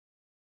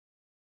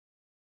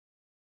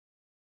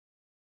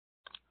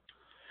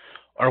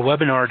Our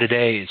webinar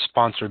today is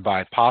sponsored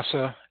by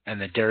PASA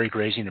and the Dairy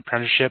Grazing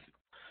Apprenticeship,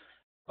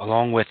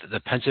 along with the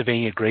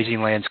Pennsylvania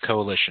Grazing Lands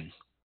Coalition.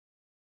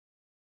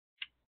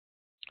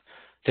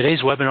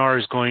 Today's webinar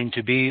is going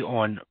to be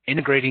on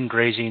integrating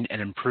grazing and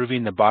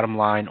improving the bottom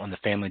line on the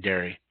family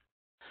dairy.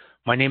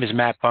 My name is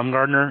Matt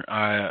Bomgardner.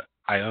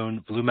 I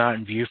own Blue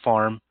Mountain View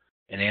Farm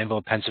in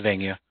Annville,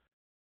 Pennsylvania.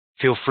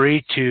 Feel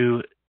free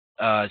to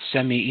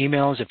send me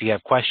emails if you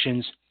have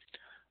questions.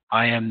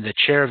 I am the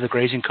chair of the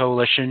Grazing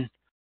Coalition,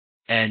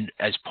 and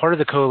as part of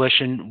the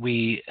coalition,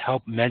 we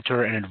help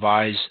mentor and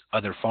advise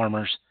other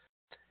farmers.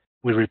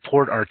 We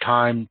report our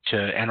time to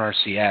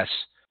NRCS.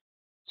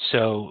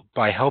 So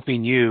by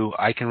helping you,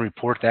 I can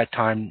report that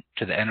time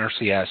to the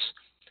NRCS,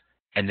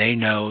 and they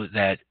know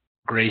that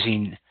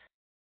grazing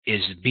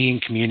is being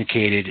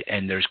communicated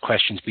and there's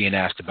questions being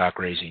asked about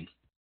grazing.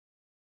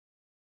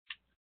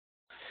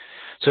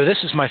 So this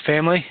is my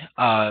family.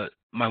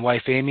 My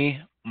wife, Amy,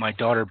 my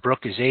daughter,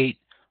 Brooke, is 8,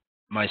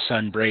 my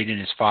son, Braden,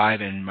 is 5,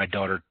 and my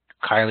daughter,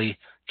 Kylie,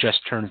 just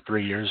turned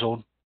 3 years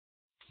old.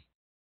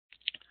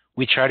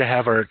 We try to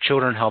have our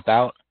children help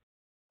out.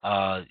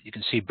 You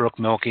can see Brooke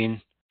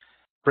milking.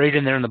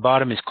 Braden there in the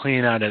bottom is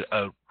cleaning out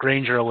a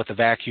grain drill with a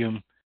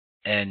vacuum,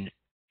 and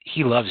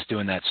he loves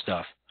doing that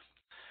stuff.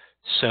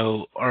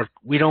 So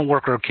we don't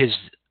work our kids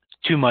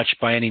too much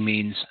by any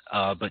means,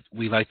 but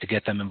we like to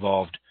get them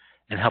involved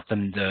and help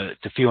them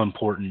to feel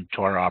important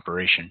to our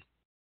operation.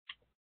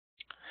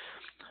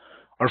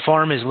 Our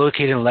farm is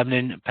located in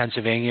Lebanon,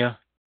 Pennsylvania,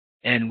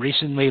 and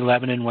recently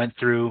Lebanon went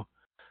through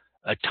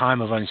a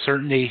time of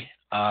uncertainty.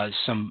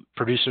 Some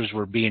producers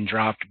were being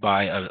dropped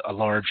by a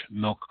large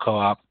milk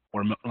co-op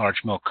or large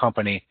milk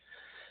company.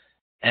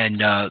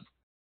 And,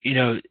 you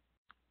know,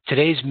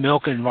 today's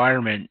milk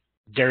environment,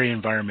 dairy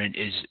environment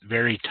is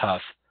very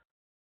tough.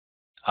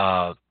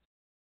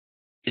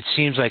 It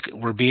seems like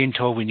we're being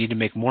told we need to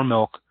make more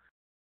milk,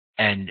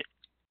 and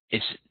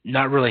it's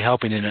not really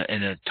helping in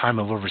a time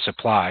of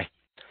oversupply.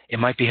 It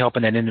might be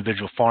helping that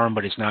individual farm,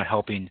 but it's not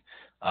helping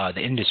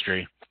the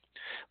industry.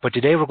 But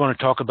today we're going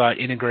to talk about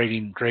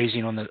integrating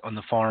grazing on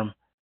the farm,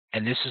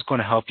 and this is going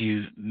to help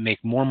you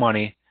make more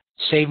money,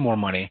 save more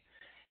money,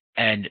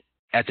 and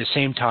at the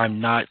same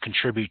time not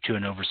contribute to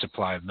an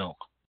oversupply of milk.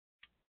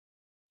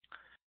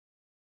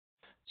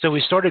 So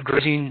we started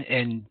grazing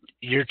in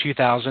year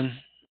 2000.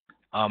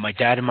 My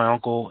dad and my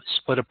uncle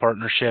split a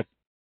partnership,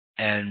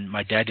 and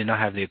my dad did not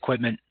have the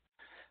equipment.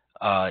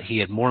 He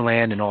had more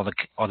land and all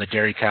the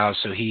dairy cows,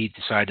 so he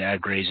decided to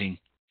add grazing.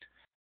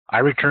 I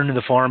returned to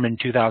the farm in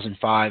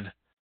 2005,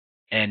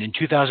 and in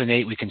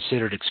 2008 we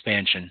considered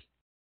expansion.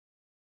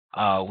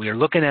 We were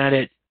looking at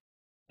it.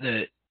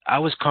 I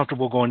was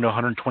comfortable going to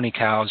 120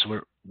 cows.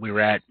 We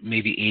were at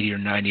maybe 80 or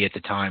 90 at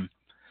the time,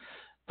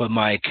 but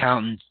my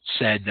accountant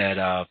said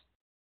that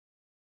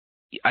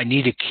I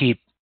need to keep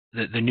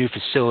the new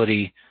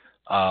facility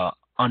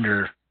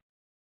under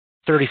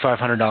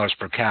 $3,500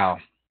 per cow.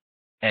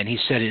 And he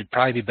said it'd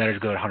probably be better to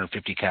go to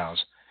 150 cows.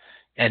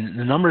 And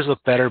the numbers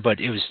look better, but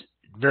it was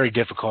very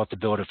difficult to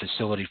build a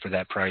facility for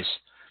that price.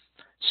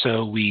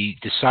 So we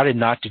decided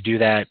not to do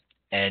that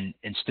and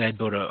instead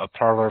build a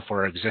parlor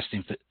for our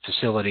existing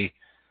facility.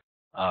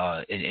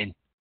 In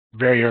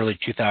very early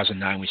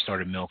 2009, we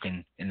started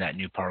milking in that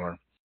new parlor.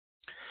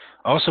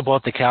 I also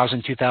bought the cows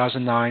in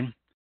 2009,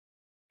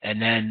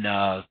 and then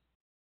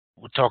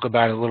we'll talk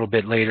about it a little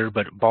bit later,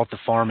 but bought the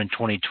farm in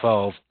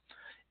 2012.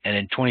 And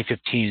in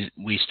 2015,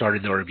 we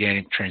started the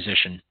organic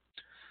transition.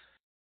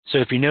 So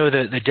if you know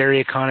the dairy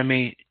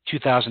economy,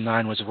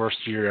 2009 was the worst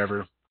year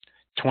ever.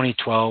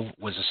 2012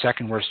 was the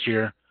second worst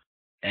year.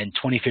 And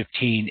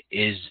 2015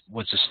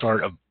 was the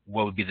start of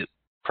what would be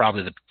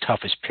probably the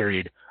toughest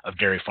period of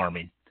dairy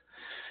farming.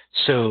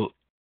 So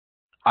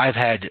I've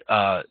had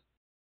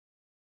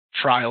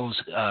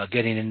trials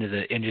getting into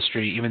the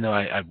industry, even though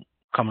I'm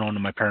coming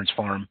onto my parents'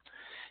 farm.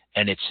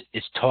 And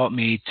it's taught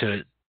me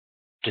to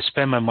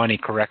spend my money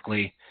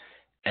correctly,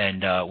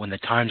 and when the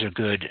times are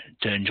good,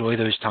 to enjoy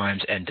those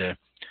times and to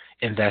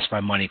invest my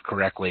money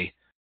correctly,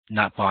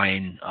 not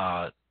buying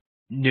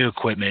new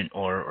equipment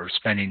or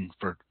spending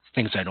for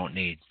things I don't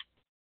need.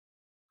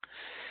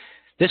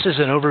 This is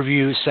an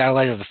overview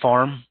satellite of the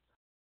farm.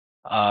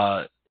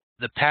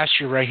 The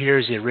pasture right here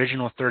is the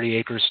original 30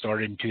 acres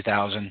started in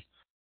 2000.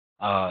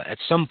 At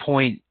some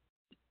point,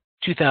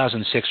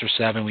 2006 or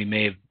 7, we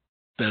may have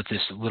built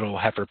this little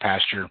heifer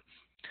pasture,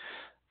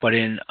 but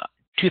in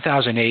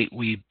 2008,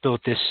 we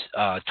built this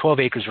 12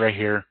 acres right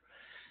here.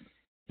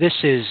 This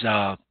is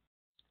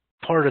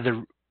part of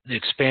the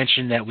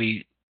expansion that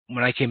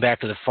when I came back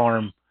to the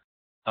farm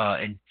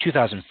in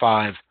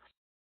 2005,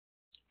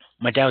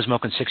 my dad was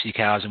milking 60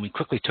 cows, and we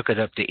quickly took it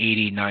up to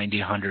 80, 90,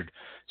 100,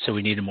 so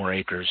we needed more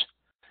acres.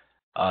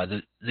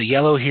 The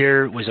yellow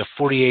here was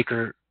a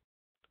 40-acre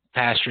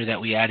pasture that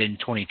we added in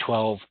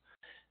 2012.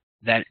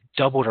 That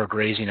doubled our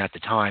grazing at the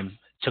time,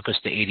 took us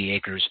to 80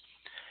 acres.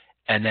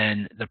 And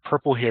then the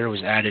purple here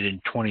was added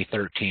in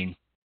 2013.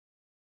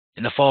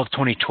 In the fall of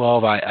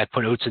 2012, I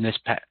put oats in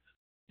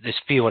this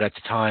field at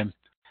the time,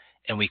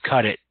 and we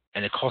cut it,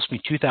 and it cost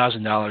me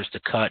 $2,000 to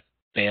cut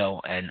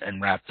bale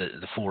and wrap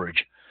the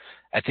forage.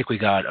 I think we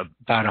got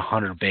about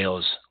 100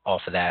 bales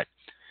off of that.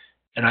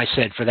 And I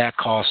said for that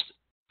cost,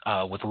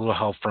 with a little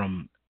help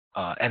from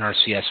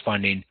NRCS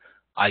funding,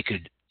 I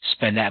could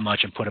spend that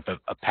much and put up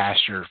a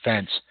pasture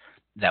fence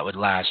that would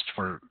last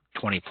for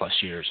 20 plus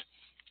years.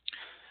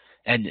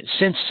 And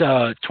since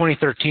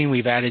 2013,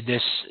 we've added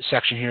this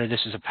section here.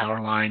 This is a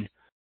power line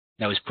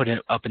that was put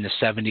up in the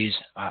 70s,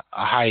 a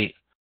high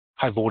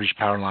voltage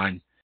power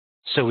line.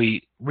 So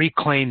we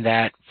reclaimed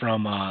that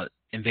from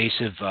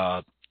invasive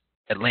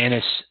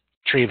Atlantis,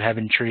 tree of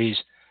heaven trees,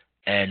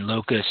 and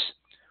locusts.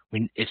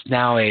 It's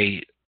now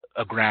a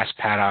grass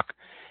paddock,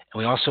 and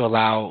we also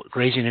allow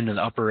grazing into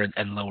the upper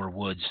and lower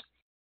woods.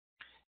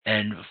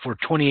 And for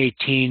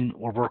 2018,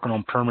 we're working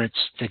on permits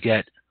to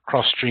get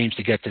cross streams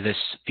to get to this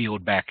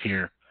field back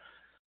here.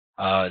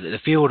 The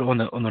field on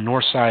the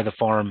north side of the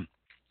farm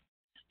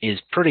is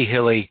pretty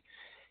hilly,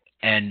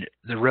 and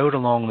the road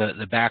along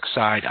the back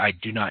side I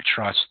do not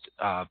trust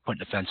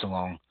putting a fence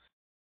along.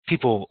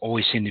 People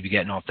always seem to be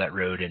getting off that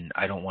road, and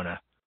I don't want to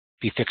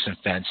be fixing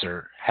a fence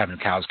or having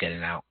cows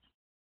getting out.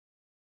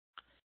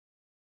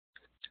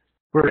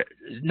 We're at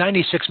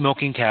 96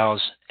 milking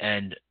cows,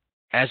 and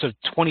as of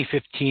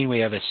 2015, we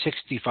have a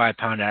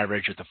 65-pound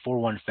average with a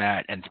 4.1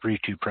 fat and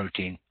 3.2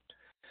 protein.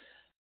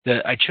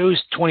 I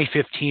chose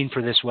 2015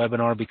 for this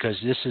webinar because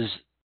this is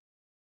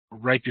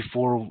right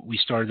before we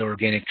started the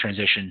organic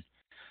transition.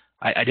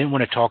 I didn't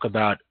want to talk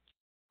about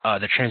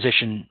the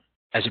transition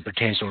as it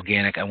pertains to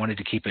organic. I wanted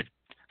to keep it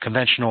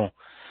conventional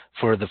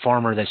for the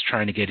farmer that's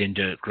trying to get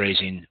into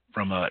grazing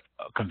from a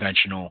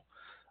conventional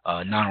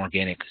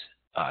non-organic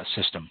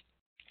system.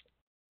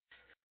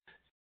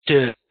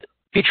 To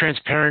be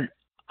transparent,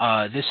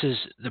 this is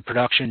the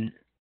production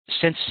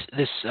since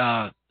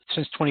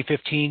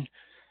 2015.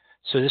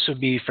 So this would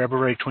be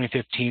February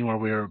 2015, where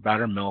we were about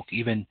our milk,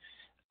 even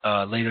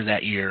later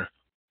that year.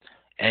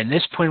 And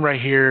this point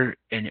right here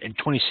in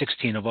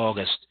 2016 of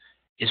August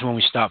is when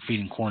we stopped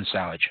feeding corn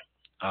silage.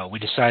 We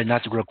decided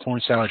not to grow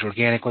corn silage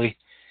organically,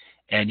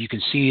 and you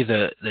can see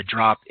the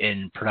drop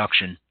in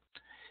production.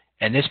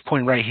 And this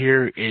point right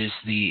here is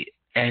the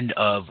end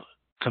of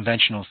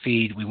conventional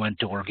feed. We went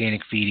to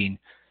organic feeding.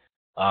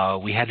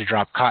 We had to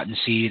drop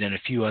cottonseed and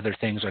a few other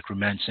things like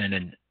rumensin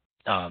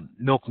and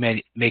milk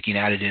making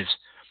additives.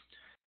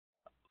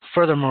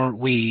 Furthermore,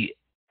 we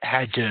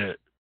had to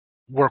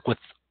work with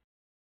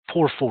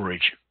poor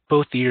forage.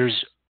 Both years,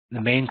 the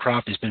main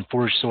crop has been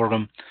forage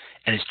sorghum,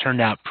 and it's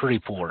turned out pretty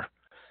poor.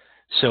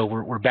 So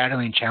we're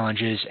battling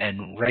challenges,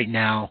 and right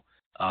now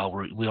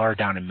we are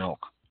down in milk.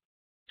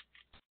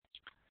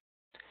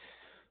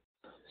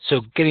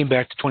 So getting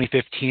back to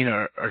 2015,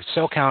 our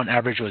cell count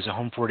average was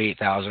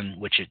 148,000,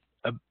 which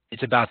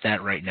it's about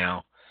that right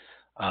now.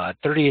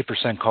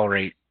 38% call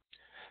rate.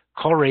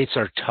 Call rates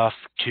are tough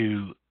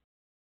to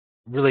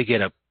really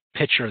get a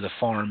picture of the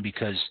farm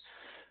because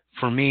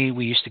for me,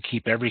 we used to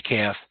keep every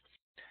calf,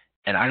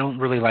 and I don't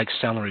really like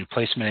selling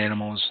replacement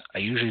animals. I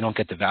usually don't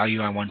get the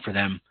value I want for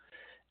them,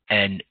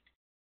 and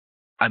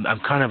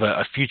I'm kind of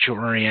a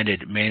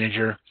future-oriented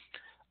manager.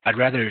 I'd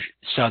rather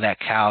sell that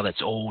cow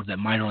that's old that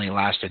might only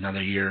last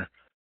another year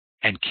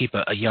and keep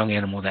a young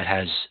animal that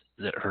has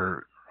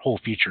her whole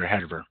future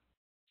ahead of her.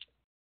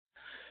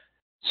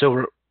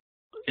 So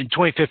in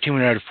 2015,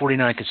 we had a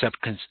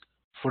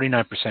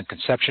 49%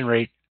 conception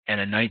rate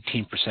and a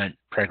 19%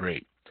 preg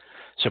rate.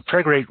 So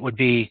preg rate would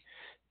be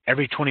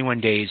every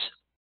 21 days,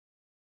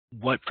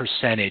 what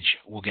percentage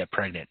will get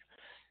pregnant?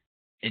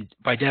 And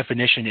by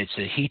definition, it's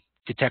the heat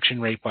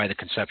detection rate by the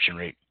conception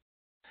rate.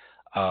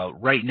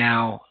 Right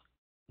now,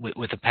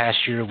 with the past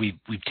year, we've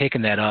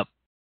taken that up.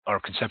 Our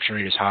conception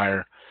rate is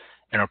higher,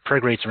 and our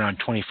preg rate's around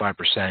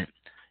 25%.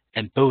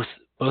 And both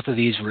of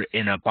these were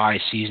in a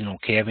bi-seasonal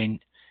calving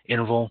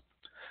interval,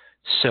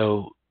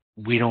 so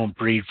we don't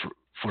breed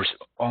for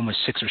almost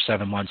 6 or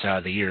 7 months out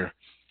of the year,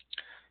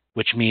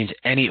 which means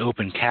any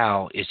open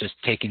cow is just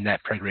taking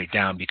that preg rate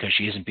down because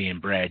she isn't being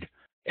bred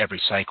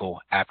every cycle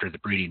after the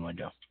breeding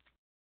window.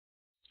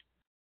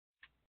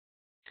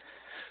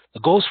 The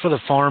goals for the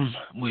farm,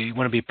 we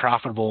want to be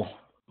profitable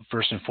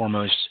first and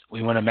foremost.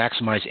 We want to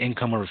maximize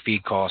income over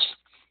feed costs.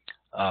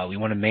 We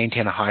want to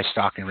maintain a high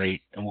stocking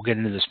rate, and we'll get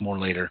into this more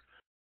later.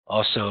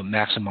 Also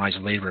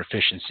maximize labor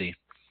efficiency.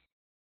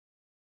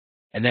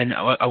 And then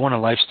I want a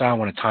lifestyle. I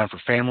want a time for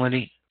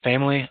family.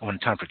 I want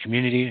a time for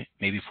community,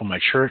 maybe for my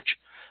church.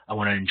 I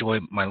want to enjoy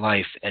my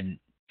life and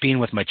being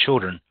with my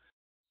children.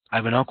 I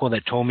have an uncle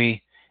that told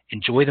me,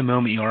 enjoy the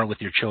moment you are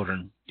with your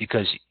children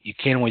because you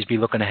can't always be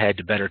looking ahead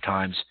to better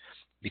times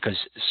because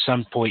at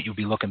some point you'll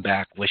be looking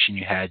back wishing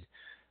you had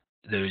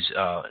those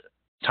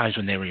times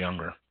when they were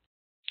younger.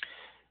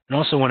 And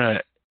also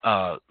want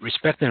to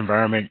respect the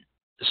environment,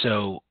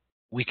 so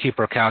we keep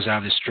our cows out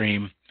of the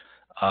stream.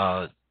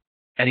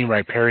 Any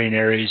riparian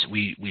areas,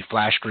 we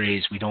flash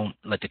graze. We don't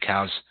let the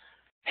cows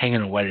hang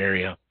in a wet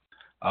area.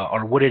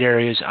 Our wooded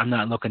areas, I'm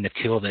not looking to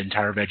kill the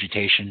entire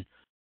vegetation.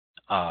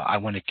 I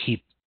want to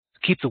keep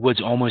the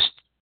woods almost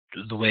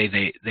the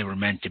way they were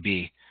meant to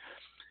be.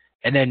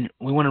 And then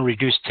we want to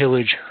reduce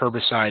tillage,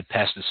 herbicide,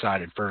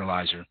 pesticide, and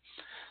fertilizer.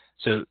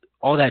 So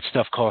all that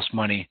stuff costs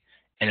money,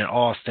 and it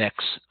all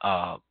affects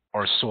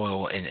our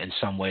soil in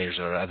some ways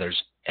or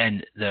others,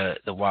 and the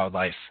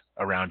wildlife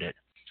around it.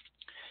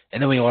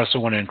 And then we also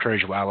want to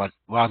encourage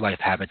wildlife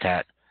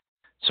habitat.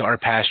 So our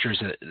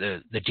pastures,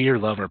 the deer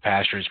love our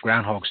pastures,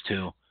 groundhogs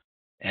too,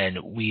 and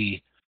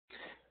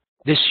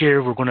this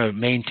year we're going to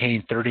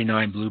maintain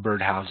 39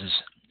 bluebird houses,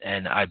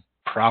 and I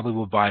probably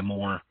will buy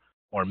more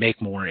or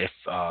make more if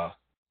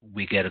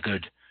we get a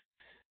good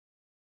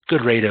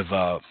rate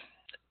of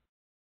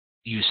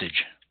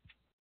usage.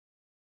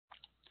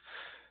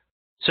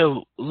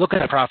 So looking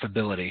at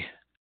profitability,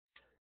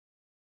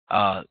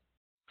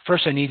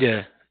 first I need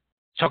to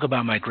talk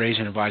about my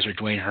grazing advisor,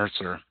 Dwayne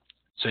Hertzler.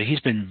 So he's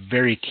been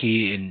very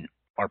key in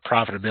our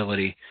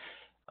profitability,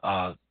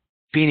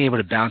 being able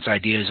to bounce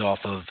ideas off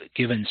of,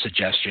 giving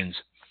suggestions.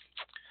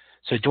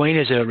 So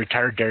Dwayne is a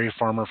retired dairy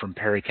farmer from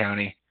Perry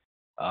County.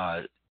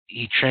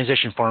 He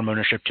transitioned farm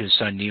ownership to his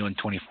son Neil in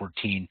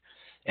 2014,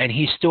 and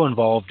he's still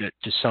involved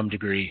to some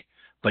degree,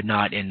 but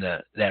not in the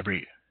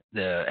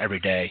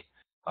everyday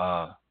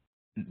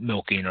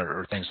milking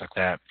or things like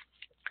that.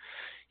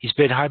 He's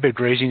been hybrid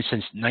grazing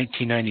since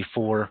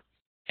 1994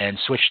 and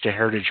switched to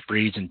heritage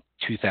breeds in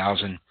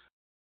 2000.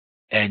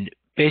 And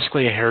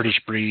basically a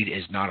heritage breed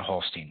is not a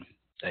Holstein.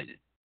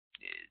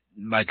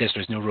 I guess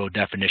there's no real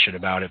definition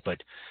about it,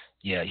 but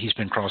yeah, he's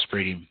been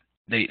crossbreeding.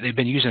 They've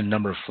been using a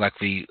number of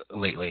Fleckvieh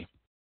lately.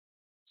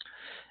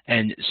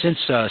 And since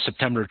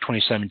September of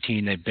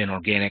 2017, they've been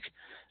organic,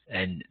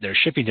 and they're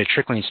shipping to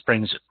Trickling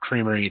Springs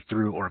Creamery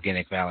through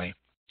Organic Valley.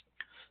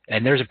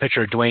 And there's a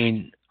picture of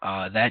Dwayne.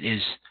 That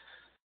is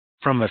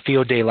from a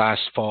field day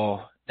last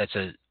fall. That's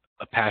a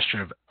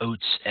pasture of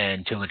oats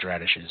and tillage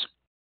radishes.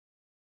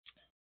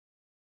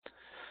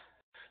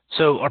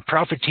 So our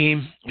profit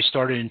team, we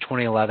started in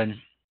 2011,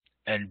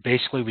 and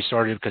basically we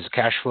started because the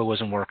cash flow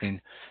wasn't working,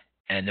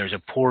 and there's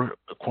a poor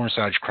corn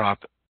silage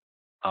crop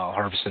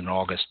harvested in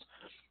August.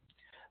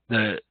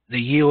 The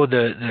yield,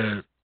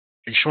 the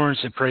insurance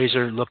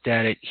appraiser looked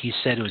at it. He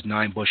said it was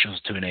 9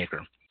 bushels to an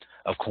acre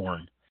of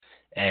corn,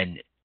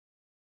 and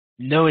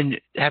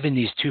having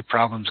these two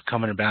problems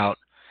coming about,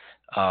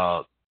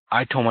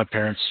 I told my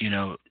parents,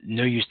 no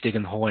use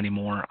digging the hole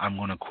anymore. I'm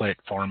going to quit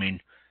farming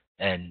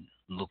and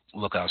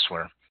look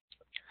elsewhere.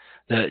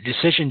 The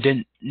decision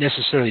didn't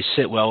necessarily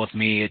sit well with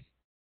me.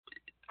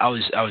 I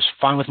was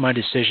fine with my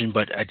decision,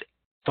 but I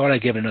thought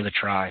I'd give it another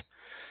try.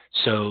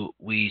 So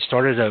we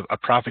started a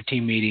profit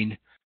team meeting,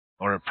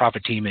 or a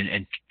profit team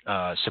in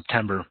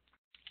September,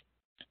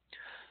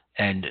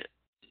 and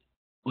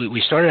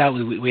we started out.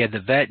 We had the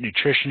vet,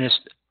 nutritionist,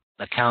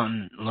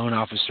 accountant, loan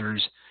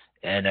officers,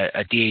 and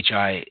a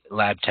DHI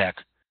lab tech.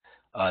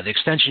 The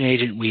extension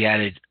agent we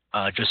added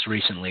just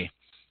recently.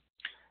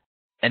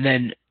 And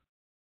then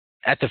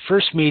at the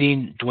first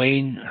meeting,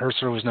 Dwayne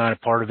Hertzler was not a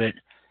part of it,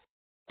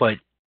 but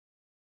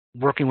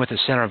working with the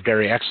Center of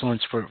Dairy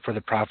Excellence for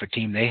the profit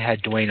team, they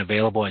had Dwayne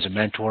available as a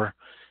mentor,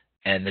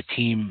 and the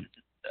team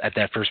at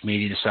that first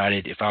meeting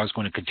decided if I was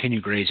going to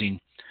continue grazing,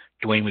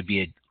 Dwayne would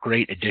be a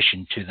great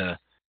addition to the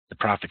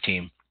profit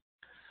team.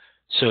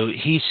 So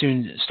he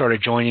soon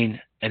started joining,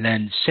 and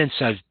then since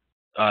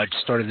I've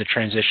started the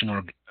transition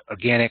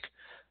organic,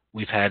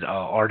 we've had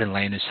Arden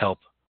Landis help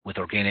with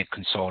organic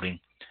consulting.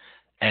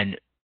 And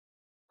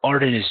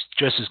Arden is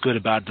just as good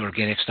about the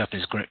organic stuff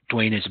as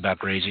Dwayne is about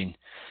grazing,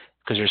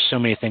 because there's so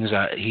many things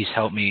that he's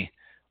helped me.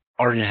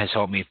 Arden has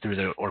helped me through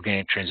the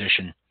organic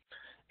transition.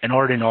 And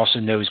Arden also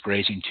knows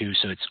grazing too,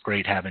 so it's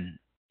great having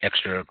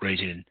extra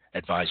grazing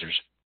advisors.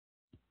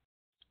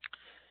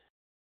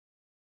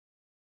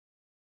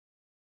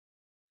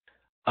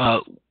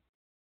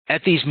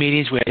 At these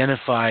meetings, we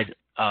identified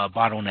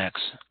bottlenecks.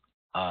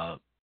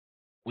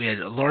 We had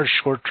a large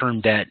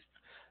short-term debt,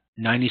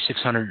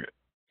 9,600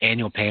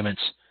 annual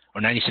payments,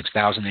 or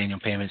 96,000 annual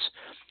payments.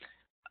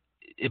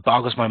 It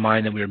boggles my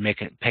mind that we were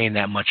paying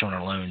that much on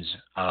our loans,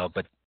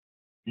 but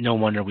no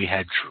wonder we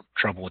had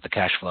trouble with the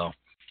cash flow.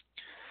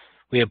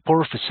 We have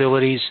poor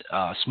facilities,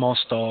 small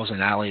stalls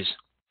and alleys,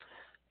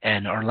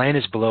 and our land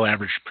is below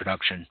average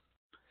production.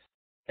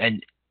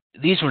 And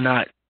these were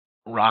not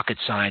rocket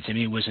science. I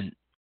mean, it wasn't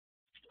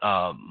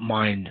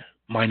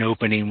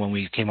mind-opening when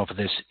we came up with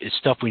this. It's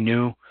stuff we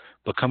knew,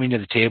 but coming to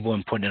the table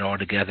and putting it all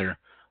together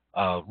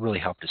really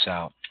helped us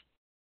out.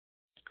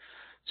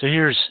 So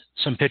here's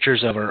some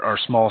pictures of our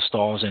small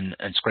stalls and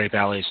scrape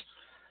alleys.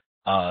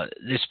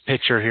 This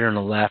picture here on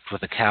the left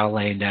with a cow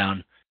laying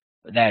down,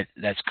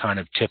 that's kind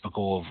of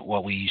typical of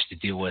what we used to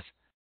deal with.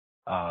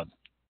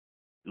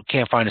 We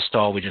can't find a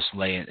stall, we just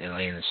lay in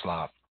the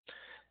slop.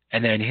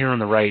 And then here on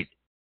the right,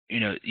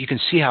 you can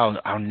see how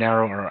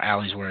narrow our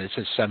alleys were. It's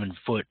a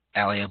 7-foot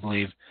alley, I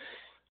believe.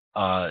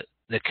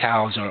 The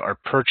cows are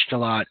perched a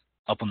lot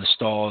up on the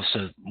stalls,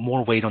 so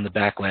more weight on the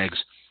back legs.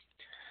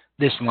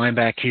 This line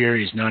back here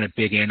is not a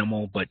big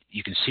animal, but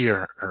you can see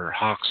her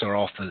hocks are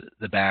off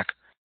the back.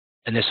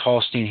 And this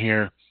Holstein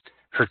here,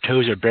 her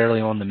toes are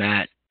barely on the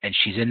mat, and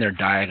she's in there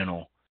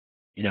diagonal.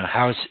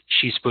 How is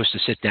she supposed to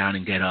sit down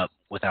and get up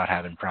without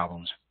having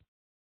problems?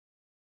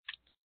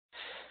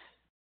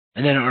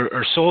 And then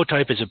our soil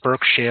type is a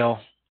Burke shale,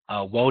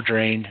 well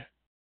drained.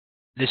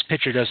 This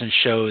picture doesn't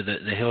show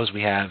the hills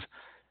we have,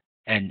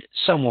 and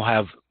some will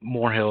have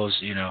more hills,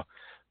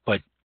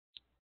 but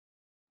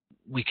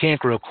we can't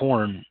grow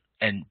corn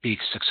and be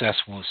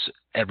successful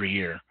every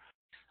year.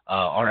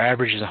 Our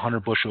average is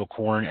 100 bushel of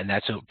corn, and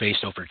that's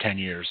based over 10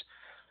 years.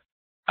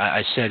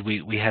 I said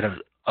we had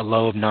a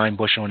low of 9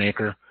 bushel an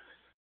acre.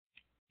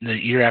 The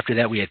year after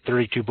that, we had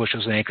 32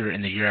 bushels an acre,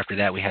 and the year after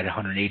that, we had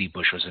 180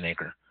 bushels an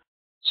acre.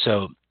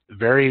 So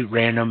very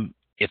random.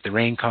 If the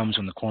rain comes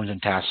when the corn's in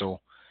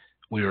tassel,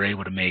 we were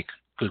able to make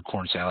good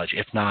corn silage.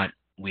 If not,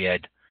 we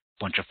had a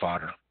bunch of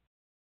fodder.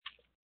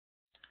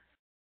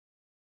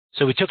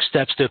 So we took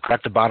steps to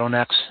correct the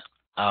bottlenecks.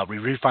 We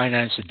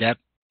refinanced the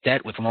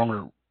debt with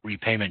longer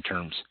repayment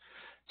terms.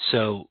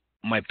 So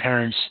my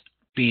parents,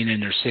 being in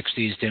their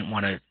 60s, didn't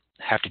want to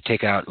have to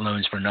take out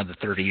loans for another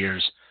 30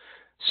 years.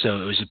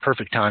 So it was a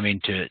perfect timing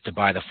to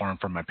buy the farm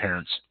from my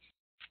parents.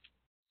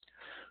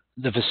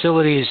 The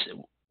facilities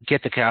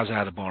get the cows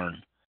out of the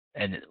barn,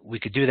 and we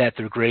could do that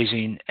through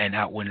grazing and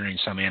outwintering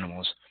some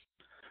animals.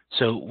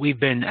 So we've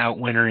been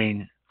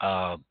outwintering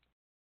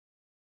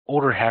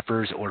older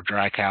heifers or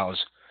dry cows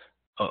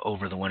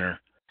over the winter.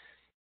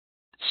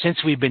 Since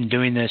we've been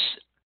doing this,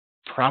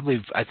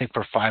 probably I think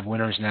for 5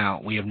 winters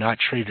now, we have not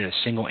treated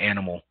a single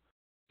animal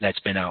that's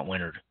been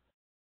outwintered.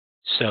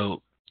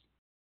 So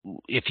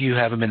if you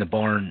have them in the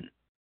barn,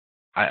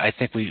 I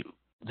think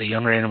the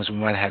younger animals, we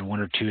might have had 1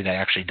 or 2 that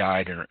actually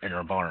died in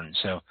our barn.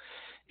 So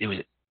it was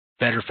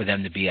better for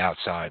them to be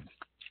outside.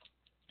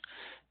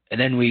 And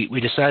then we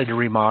decided to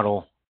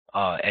remodel,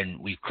 and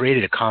we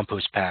created a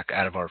compost pack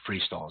out of our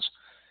free stalls.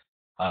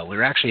 We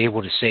were actually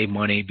able to save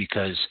money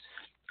because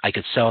I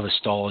could sell the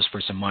stalls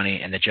for some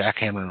money, and the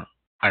jackhammer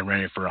I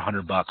rented for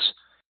 $100,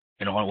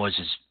 and all it was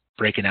is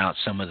breaking out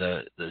some of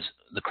the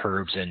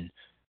curbs and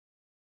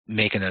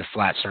making a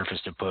flat surface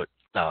to put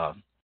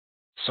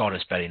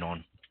sawdust bedding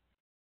on.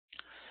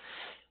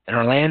 In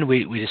our land,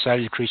 we decided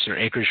to increase our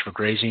acreage for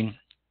grazing,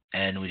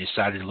 and we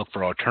decided to look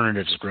for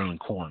alternatives to growing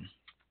corn.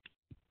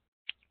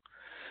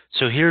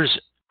 So here's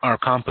our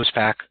compost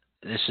pack.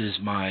 This is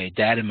my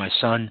dad and my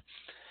son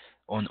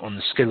on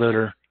the skid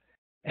loader,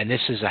 and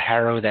this is a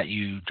harrow that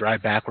you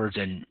drive backwards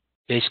and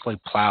basically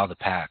plow the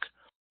pack.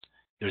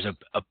 There's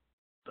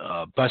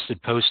a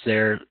busted post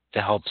there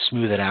to help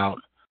smooth it out,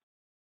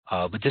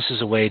 but this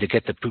is a way to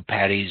get the poop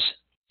patties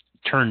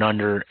turned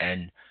under,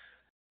 and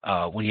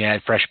when you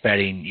add fresh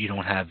bedding, you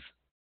don't have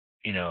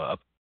a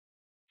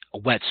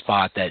wet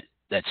spot that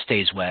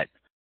stays wet.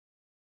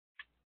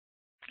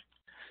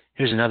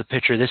 Here's another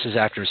picture. This is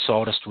after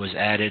sawdust was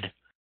added.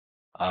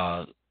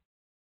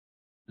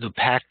 The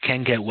pack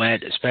can get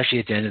wet, especially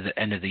at the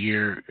end of the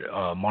year,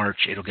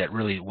 March. It'll get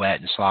really wet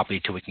and sloppy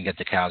till we can get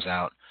the cows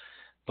out.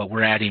 But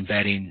we're adding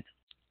bedding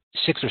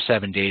 6 or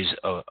 7 days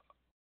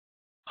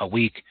a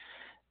week,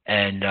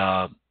 and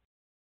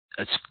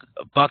it's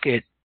a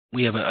bucket.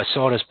 We have a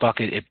sawdust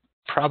bucket. It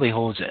probably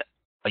holds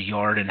a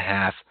yard and a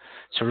half,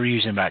 so we're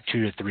using about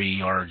 2 to 3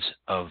 yards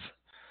of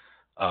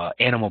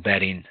animal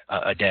bedding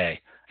a day.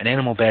 And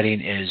animal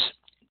bedding is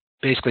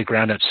basically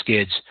ground up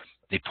skids.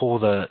 They pull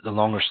the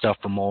longer stuff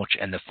for mulch,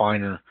 and the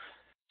finer,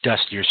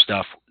 dustier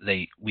stuff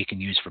we can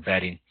use for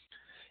bedding.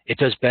 It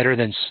does better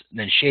than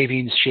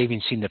shavings.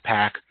 Shavings seem to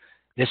pack.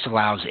 This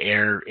allows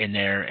air in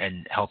there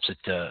and helps it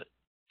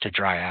to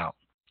dry out.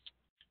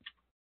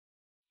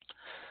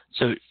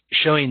 So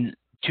showing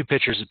 2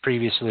 pictures of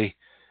previously,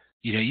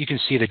 you can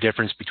see the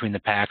difference between the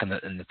pack and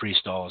the free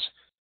stalls.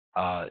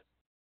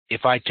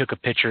 If I took a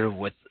picture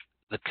with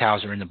the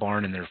cows are in the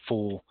barn and they're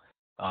full,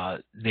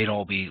 they'd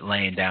all be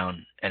laying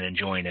down and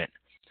enjoying it.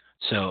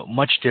 So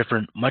much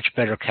different, much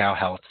better cow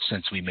health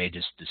since we made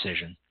this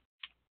decision.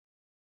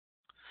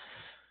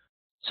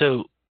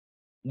 So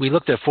we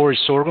looked at forage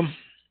sorghum,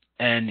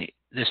 and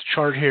this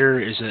chart here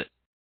is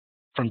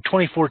from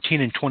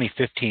 2014 and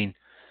 2015.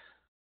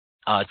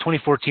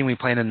 2014 we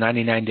planted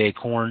 99-day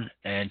corn,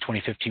 and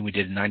 2015 we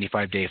did a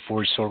 95-day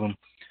forage sorghum.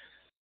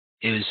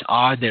 It was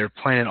odd, they were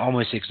planted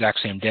almost the exact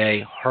same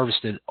day,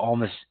 harvested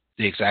almost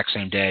the exact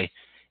same day,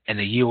 and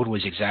the yield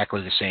was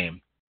exactly the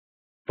same.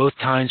 Both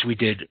times we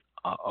did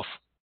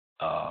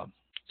a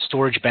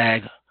storage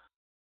bag,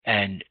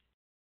 and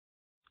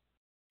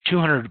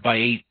 200 by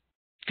 8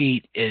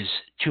 feet is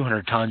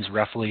 200 tons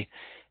roughly,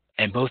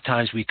 and both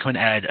times we couldn't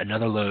add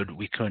another load.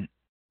 We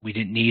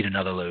didn't need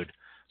another load,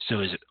 so it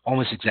was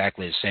almost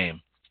exactly the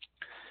same.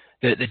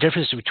 The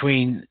difference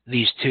between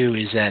these two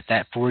is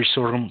that forage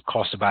sorghum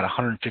costs about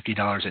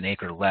 $150 an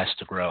acre less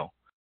to grow.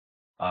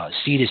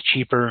 Seed is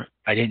cheaper.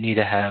 I didn't need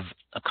to have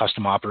a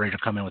custom operator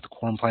come in with a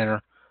corn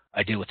planter.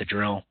 I did with a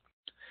drill.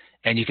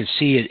 And you can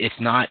see it's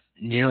not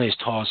nearly as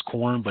tall as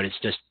corn, but it's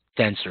just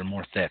denser,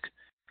 more thick.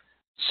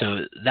 So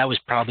that was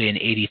probably an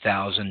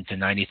 80,000 to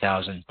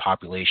 90,000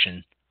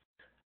 population.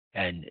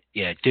 And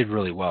yeah, it did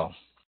really well.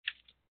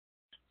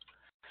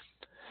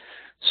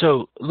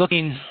 So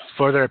looking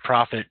further at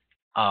profit,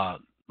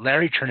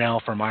 Larry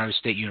Turnell from Iowa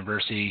State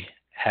University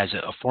has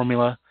a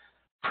formula: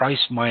 price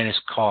minus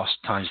cost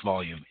times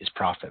volume is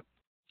profit.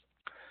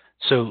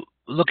 So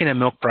looking at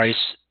milk price,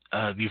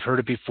 you've heard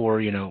it before,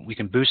 we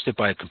can boost it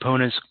by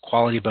components,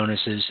 quality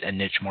bonuses, and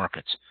niche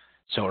markets.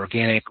 So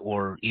organic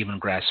or even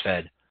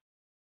grass-fed.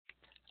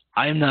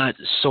 I am not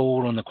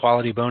sold on the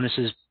quality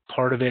bonuses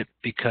part of it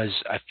because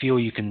I feel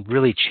you can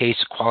really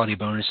chase quality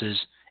bonuses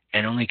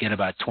and only get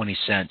about 20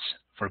 cents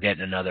for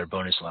getting another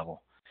bonus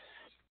level.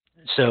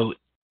 So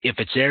if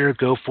it's there,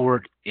 go for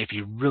it. If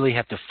you really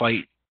have to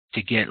fight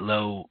to get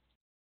low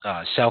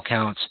cell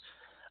counts,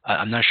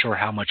 I'm not sure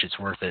how much it's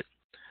worth it.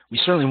 We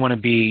certainly want to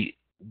be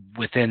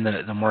within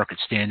the market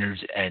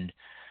standards, and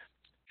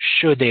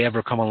should they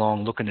ever come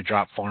along looking to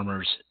drop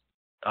farmers,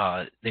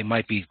 they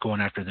might be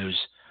going after those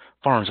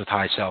farms with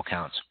high cell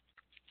counts.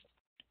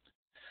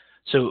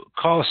 So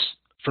costs,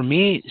 for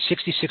me,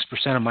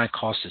 66% of my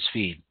cost is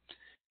feed,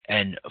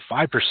 and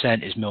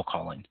 5% is milk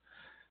hauling.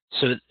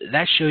 So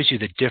that shows you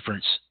the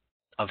difference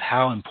of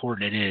how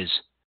important it is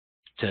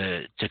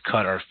to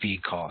cut our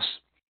feed costs.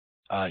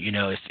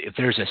 If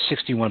there's a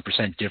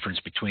 61% difference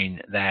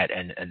between that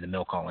and the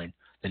milk hauling,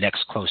 the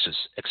next closest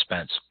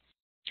expense.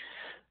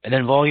 And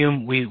then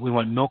volume, we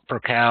want milk per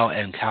cow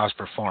and cows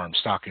per farm,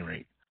 stocking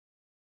rate.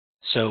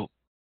 So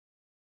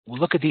we'll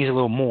look at these a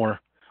little more.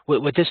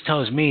 What this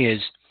tells me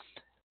is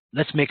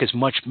let's make as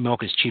much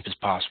milk as cheap as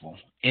possible,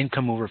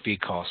 income over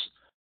feed costs.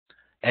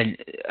 And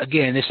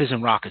again, this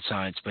isn't rocket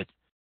science, but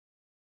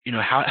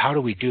how do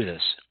we do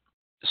this?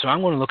 So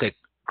I'm going to look at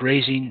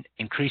grazing,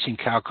 increasing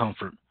cow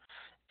comfort,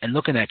 and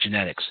looking at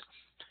genetics.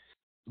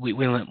 We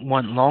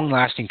want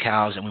long-lasting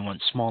cows, and we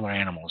want smaller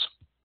animals.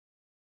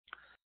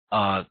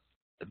 I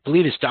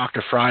believe it's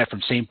Dr. Fry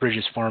from St.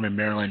 Bridget's Farm in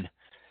Maryland.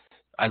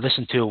 I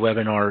listened to a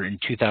webinar in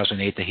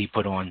 2008 that he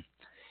put on.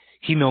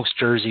 He milks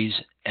Jerseys,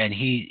 and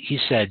he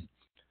said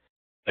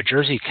a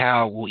Jersey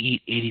cow will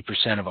eat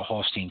 80% of a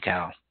Holstein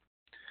cow.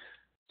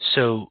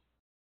 So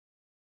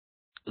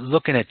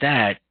looking at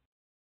that,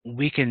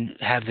 we can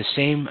have the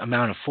same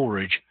amount of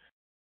forage,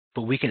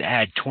 but we can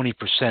add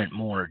 20%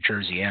 more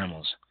Jersey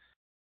animals.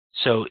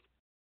 So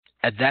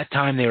at that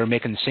time, they were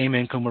making the same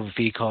income over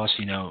feed costs.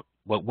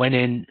 What went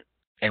in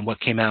and what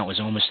came out was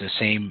almost the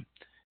same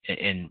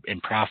in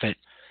profit.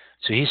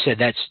 So he said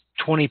that's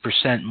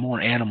 20%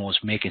 more animals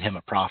making him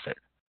a profit.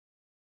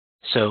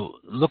 So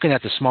looking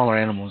at the smaller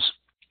animals,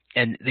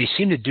 and they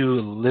seem to do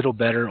a little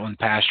better on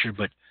pasture,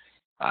 but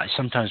I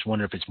sometimes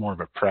wonder if it's more of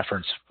a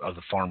preference of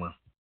the farmer.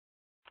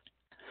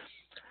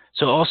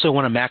 So also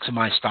want to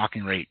maximize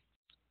stocking rate.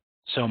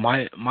 So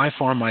my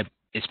farm,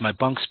 it's my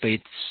bunk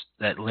space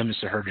that limits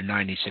the herd to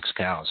 96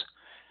 cows.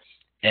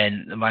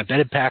 And my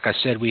bedded pack, I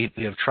said we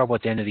have trouble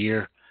at the end of the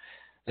year.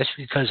 That's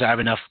because I have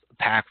enough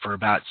pack for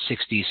about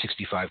 60,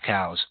 65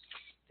 cows,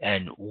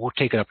 and we'll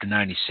take it up to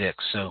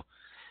 96. So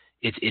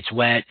it's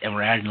wet, and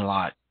we're adding a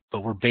lot,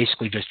 but we're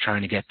basically just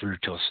trying to get through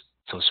till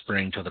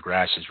spring, till the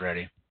grass is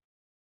ready.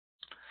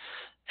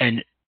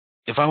 And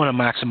if I want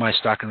to maximize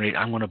stocking rate,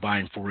 I'm going to buy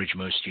in forage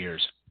most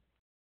years.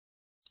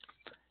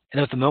 And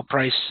with the milk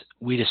price,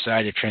 we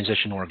decided to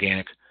transition to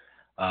organic.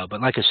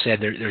 But like I said,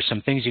 there's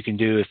some things you can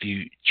do if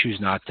you choose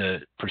not to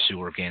pursue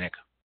organic.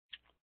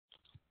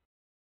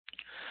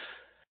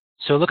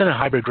 So looking at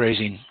hybrid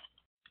grazing,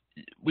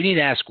 we need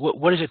to ask,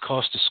 what does it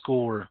cost to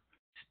score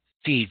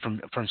feed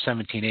from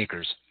 17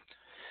 acres?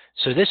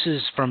 So this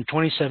is from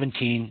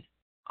 2017.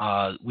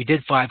 We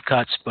did 5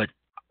 cuts, but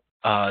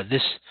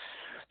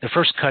the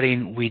first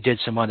cutting, we did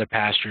some other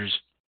pastures,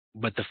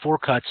 but the 4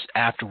 cuts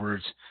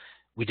afterwards,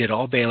 we did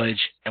all baleage,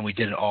 and we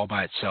did it all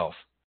by itself.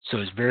 So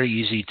it's very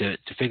easy to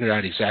figure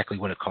out exactly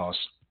what it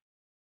costs.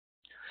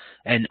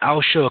 And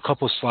I'll show a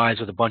couple of slides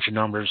with a bunch of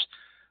numbers.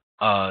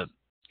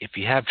 If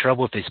you have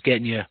trouble, if it's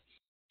getting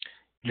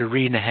you're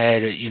reading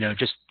ahead,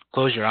 just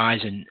close your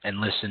eyes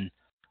and listen,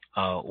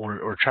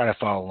 or try to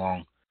follow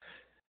along.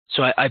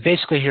 So I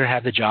basically here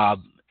have the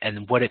job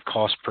and what it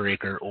costs per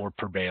acre or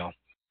per bale,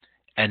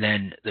 and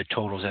then the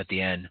totals at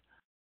the end.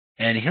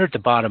 And here at the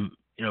bottom,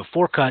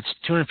 4 cuts,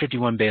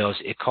 251 bales.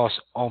 It costs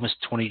almost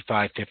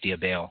 $25.50 a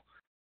bale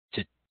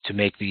to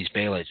make this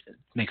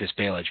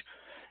baleage.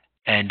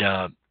 And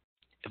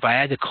if I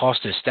add the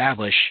cost to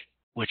establish,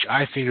 which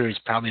I figure is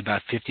probably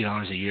about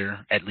 $50 a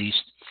year at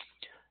least,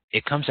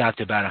 it comes out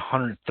to about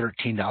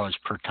 $113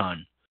 per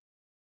ton.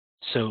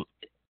 So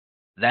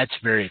that's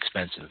very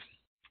expensive.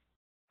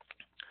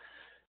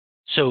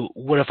 So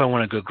what if I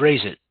want to go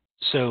graze it?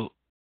 So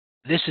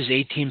this is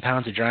 18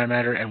 pounds of dry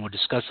matter, and we'll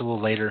discuss a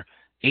little later.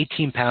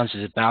 18 pounds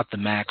is about the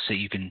max that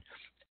you can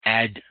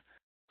add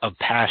of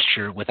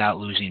pasture without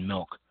losing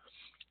milk.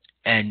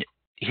 And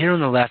here on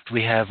the left,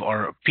 we have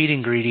our feed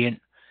ingredient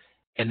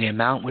and the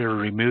amount we're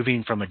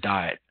removing from a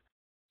diet.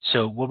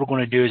 So what we're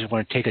going to do is we're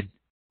going to take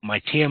my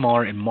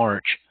TMR in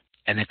March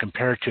and then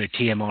compare it to a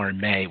TMR in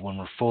May when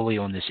we're fully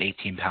on this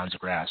 18 pounds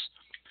of grass.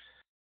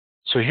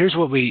 So here's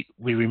what we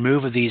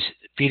remove of these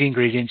feed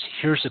ingredients.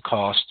 Here's the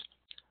cost.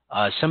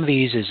 Some of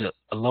these is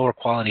a lower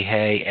quality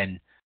hay and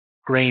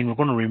grain. We're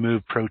going to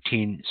remove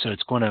protein, so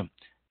it's going to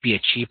be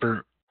a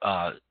cheaper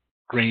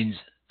grains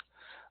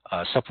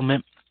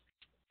supplement.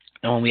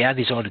 And when we add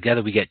these all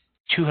together, we get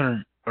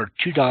or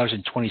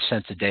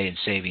 $2.20 a day in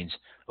savings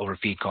over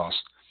feed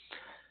costs.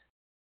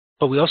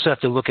 But we also have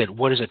to look at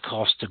what does it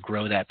cost to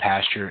grow that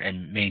pasture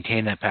and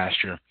maintain that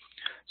pasture.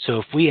 So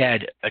if we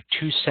add a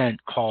 2-cent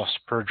cost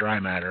per dry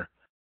matter,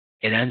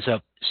 it ends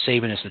up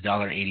saving us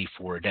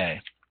 $1.84 a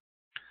day.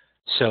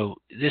 So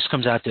this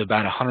comes out to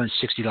about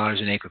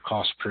 $160 an acre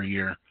cost per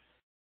year,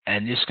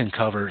 and this can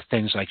cover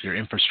things like your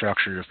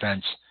infrastructure, your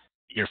fence,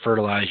 your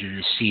fertilizer,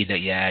 your seed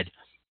that you add,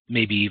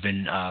 maybe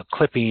even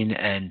clipping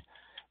and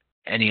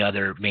any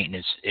other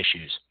maintenance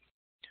issues.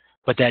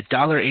 But that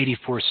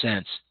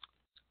 $1.84,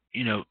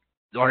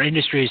 our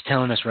industry is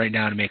telling us right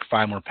now to make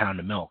 5 more pounds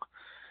of milk.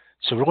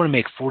 So we're going to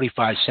make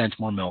 45 cents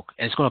more milk,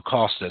 and it's going to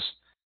cost us,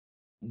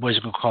 what is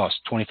it going to cost,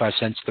 25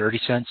 cents, 30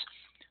 cents?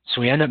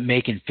 So we end up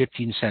making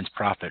 15 cents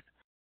profit.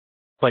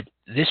 But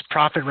this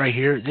profit right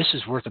here, this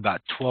is worth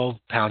about 12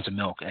 pounds of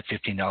milk at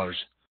 $15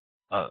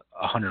 a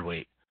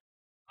hundredweight.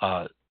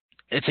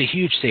 It's a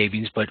huge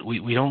savings, but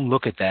we don't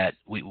look at that.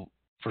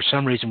 For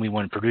some reason, we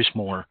want to produce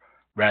more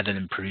rather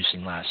than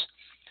producing less.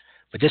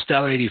 But this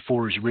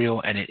 $1.84 is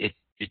real, and it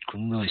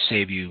can really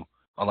save you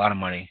a lot of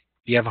money.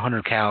 If you have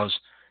 100 cows,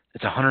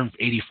 it's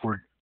 $184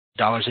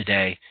 a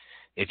day.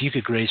 If you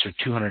could graze for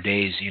 200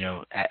 days,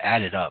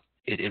 add it up.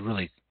 It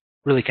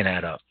really can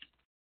add up.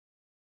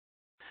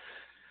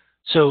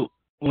 So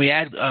when we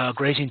add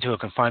grazing to a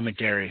confinement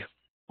dairy,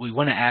 we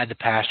want to add the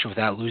pasture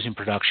without losing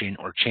production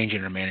or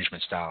changing our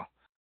management style.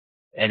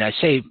 And I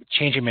say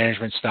changing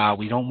management style,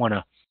 we don't want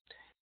to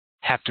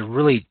have to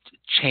really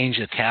change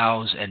the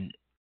cows and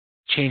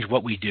change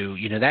what we do.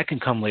 That can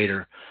come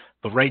later,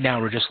 but right now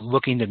we're just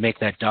looking to make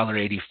that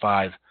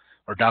 $1.85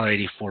 or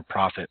 $1.84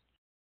 profit.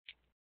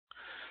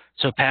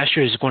 So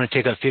pasture is going to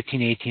take up 15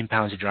 to 18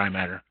 pounds of dry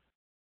matter.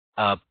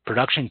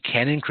 Production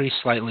can increase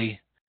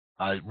slightly.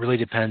 It really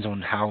depends on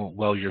how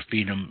well you're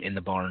feeding them in the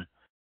barn.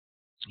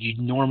 You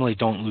normally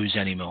don't lose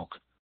any milk.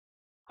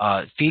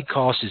 Feed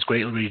cost is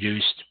greatly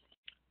reduced.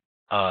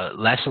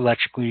 Less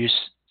electrical use,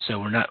 so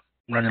we're not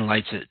running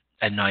lights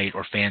at night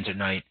or fans at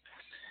night.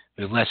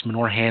 We have less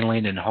manure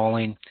handling and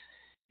hauling.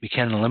 We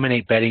can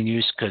eliminate bedding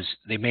use because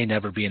they may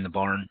never be in the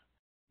barn.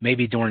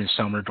 Maybe during the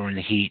summer, during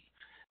the heat.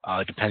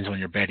 It depends on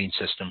your bedding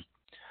system.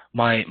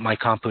 My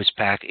compost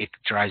pack, it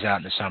dries out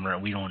in the summer,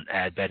 and we don't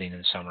add bedding in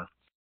the summer.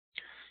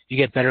 You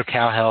get better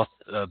cow health,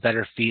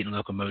 better feed and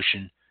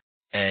locomotion,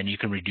 and you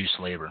can reduce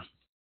labor.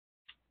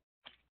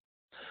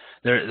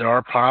 There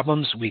are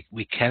problems.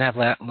 We can have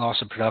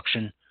loss of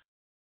production.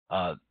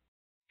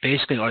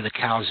 Basically, are the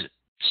cows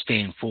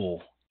staying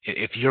full?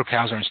 If your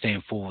cows aren't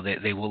staying full,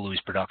 they will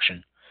lose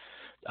production.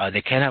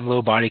 They can have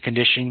low body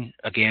condition.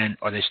 Again,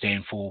 are they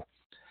staying full?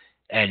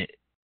 And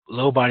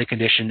low body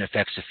condition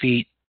affects the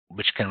feed,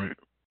 which can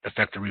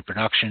affect the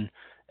reproduction,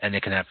 and they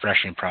can have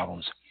freshening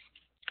problems.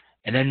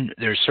 And then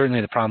there's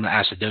certainly the problem of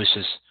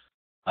acidosis.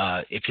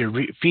 If you're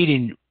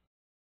feeding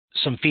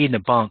some feed in the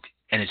bunk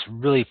and it's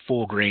really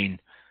full grain,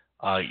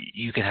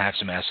 you can have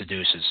some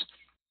acidosis.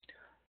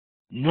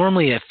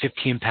 Normally at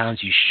 15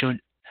 pounds, you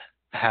shouldn't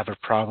have a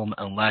problem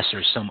unless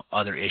there's some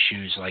other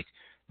issues, like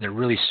they're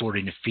really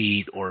sorting the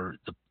feed, or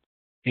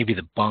maybe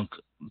the bunk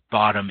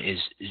bottom is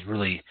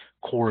really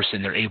coarse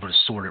and they're able to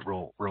sort it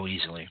real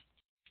easily.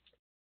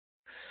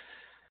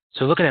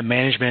 So looking at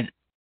management,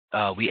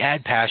 we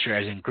add pasture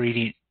as an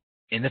ingredient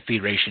in the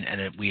feed ration, and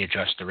then we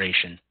adjust the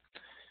ration.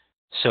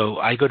 So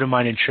I go to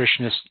my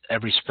nutritionist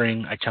every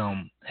spring. I tell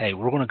him, hey,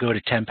 we're going to go to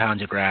 10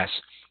 pounds of grass,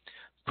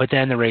 put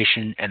that in the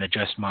ration, and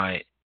adjust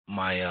my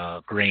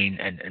grain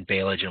and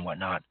baleage and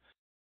whatnot.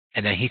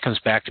 And then he comes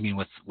back to me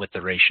with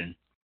the ration.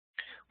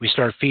 We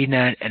start feeding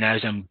that, and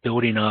as I'm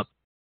building up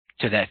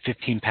to that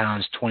 15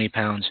 pounds, 20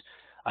 pounds,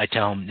 I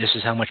tell him this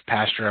is how much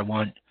pasture I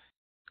want,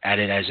 add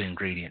it as an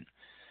ingredient.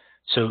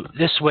 So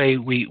this way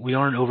we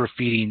aren't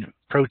overfeeding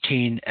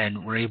protein,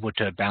 and we're able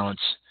to balance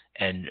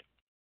and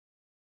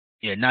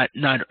not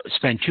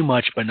spend too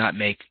much, but not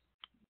make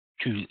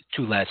too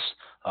less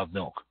of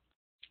milk.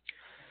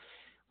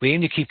 We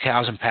aim to keep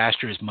cows in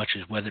pasture as much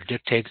as weather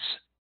dictates.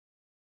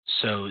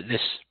 So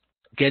this,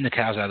 getting the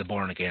cows out of the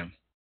barn again.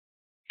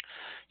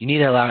 You need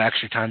to allow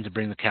extra time to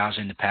bring the cows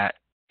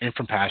in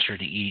from pasture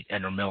to eat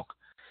and or milk.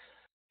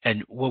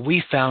 And what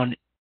we found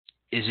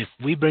is if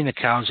we bring the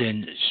cows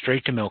in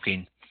straight to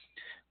milking,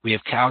 we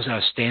have cows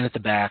that stand at the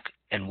back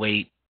and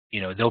wait.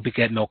 They'll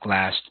get milk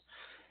last,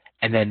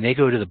 and then they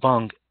go to the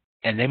bunk,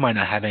 and they might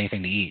not have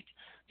anything to eat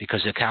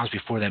because the cows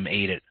before them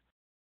ate it.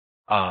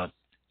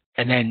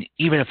 And then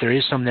even if there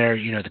is some there,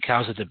 the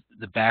cows at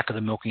the back of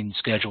the milking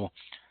schedule,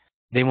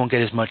 they won't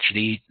get as much to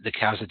eat. The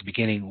cows at the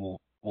beginning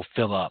will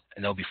fill up,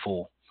 and they'll be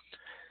full.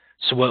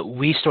 So what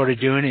we started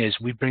doing is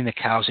we bring the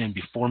cows in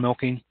before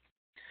milking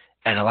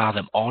and allow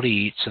them all to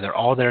eat, so they're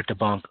all there at the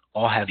bunk,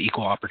 all have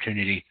equal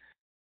opportunity.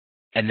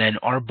 And then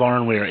our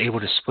barn, we are able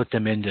to split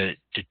them into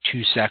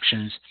 2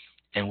 sections,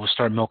 and we'll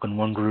start milking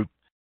one group,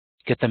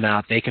 get them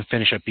out. They can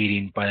finish up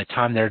eating. By the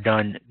time they're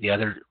done, the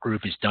other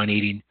group is done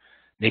eating.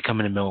 They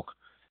come in to milk,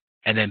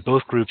 and then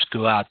both groups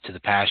go out to the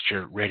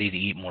pasture ready to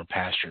eat more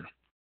pasture.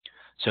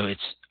 So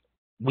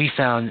we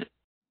found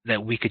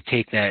that we could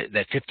take that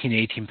 15 to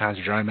 18 pounds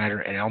of dry matter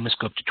and almost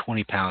go up to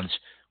 20 pounds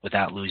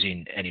without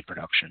losing any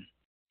production.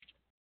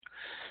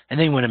 And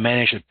then you want to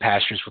manage the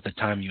pastures with the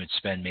time you would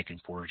spend making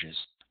forages.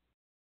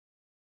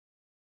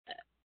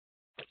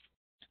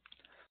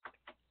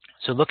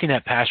 So looking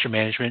at pasture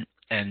management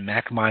and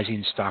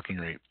maximizing stocking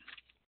rate.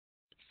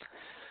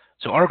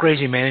 So our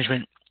grazing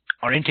management,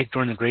 our intake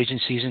during the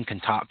grazing season can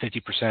top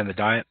 50% of the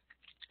diet,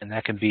 and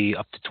that can be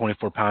up to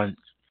 24 pounds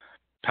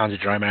of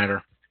dry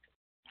matter.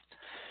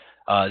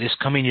 This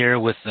coming year,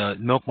 with the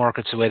milk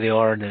markets the way they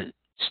are and the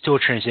still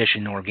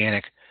transition to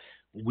organic,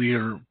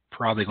 we're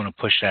probably going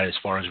to push that as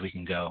far as we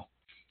can go.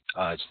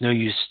 It's no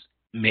use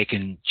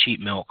making cheap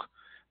milk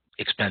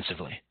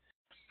expensively.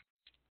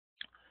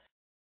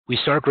 We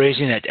start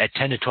grazing at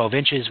 10 to 12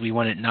 inches. We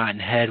want it not in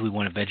head. We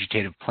want a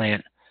vegetative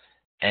plant.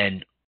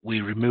 And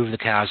we remove the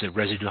cows at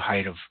residue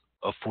height of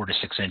 4 to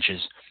 6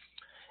 inches.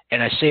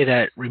 And I say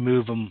that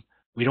remove them.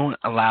 We don't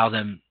allow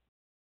them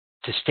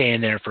to stay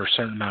in there for a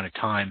certain amount of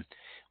time.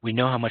 We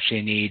know how much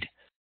they need.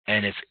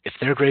 And if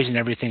they're grazing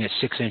everything at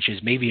 6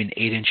 inches, maybe in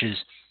 8 inches,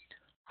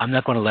 I'm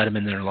not going to let them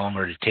in there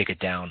longer to take it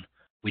down.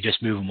 We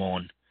just move them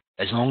on.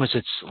 As long as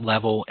it's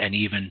level and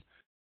even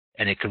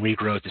and it can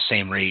regrow at the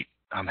same rate,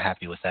 I'm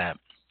happy with that.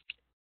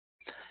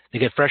 They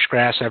get fresh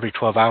grass every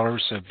 12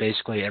 hours, so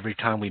basically every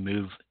time we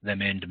move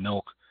them into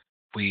milk,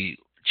 we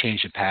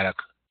change the paddock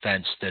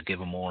fence to give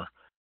them more.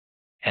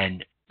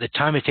 And the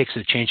time it takes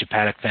to change the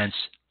paddock fence,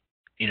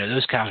 you know,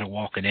 those cows are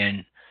walking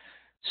in,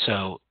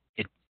 so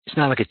it's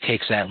not like it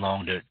takes that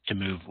long to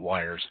move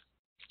wires.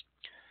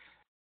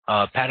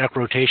 Paddock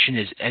rotation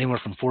is anywhere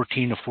from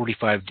 14 to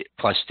 45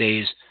 plus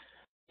days.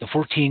 The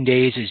 14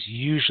 days is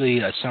usually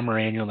a summer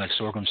annual like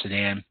sorghum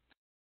Sudan,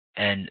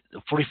 and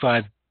the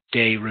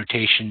 45-day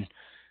rotation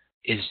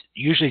is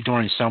usually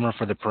during summer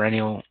for the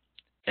perennial,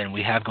 and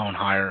we have gone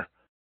higher.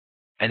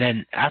 And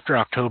then after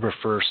October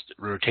 1st,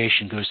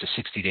 rotation goes to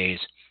 60 days,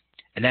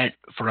 and that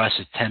for us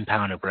is 10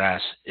 pounds of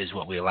grass is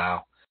what we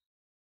allow.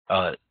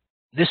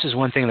 This is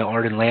one thing that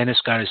Arden Landis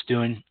got us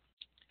doing,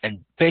 and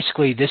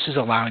basically this is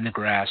allowing the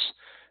grass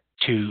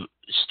to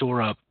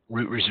store up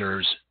root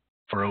reserves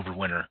for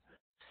overwinter,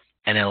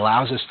 and it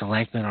allows us to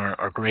lengthen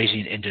our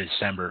grazing into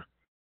December.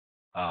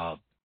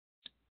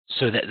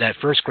 So that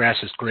first grass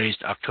that's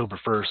grazed October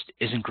 1st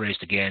isn't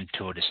grazed again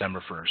until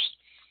December 1st.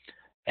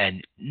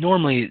 And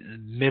normally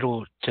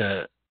middle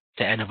to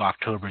end of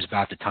October is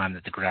about the time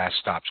that the grass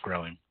stops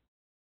growing.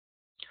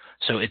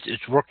 So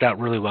it's worked out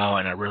really well,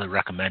 and I really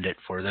recommend it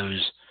for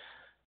those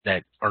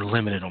that are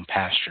limited on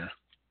pasture.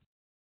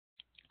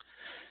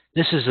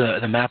 This is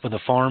the map of the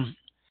farm.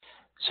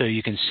 So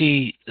you can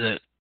see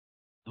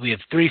we have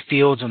 3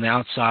 fields on the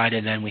outside,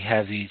 and then we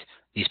have these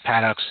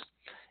paddocks,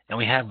 and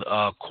we have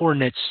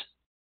coordinates.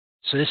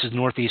 So this is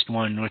northeast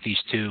 1,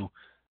 northeast 2,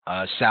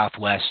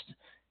 southwest.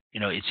 You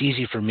know, it's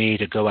easy for me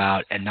to go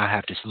out and not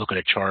have to look at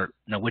a chart.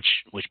 Now, which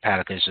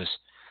paddock is this?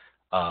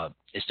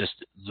 It's just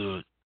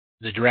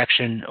the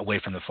direction away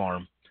from the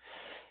farm.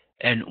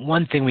 And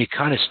one thing we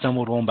kind of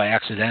stumbled on by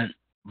accident,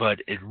 but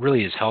it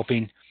really is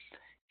helping,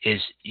 is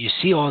you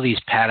see all these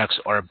paddocks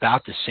are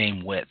about the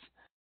same width.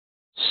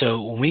 So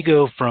when we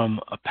go from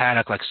a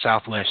paddock like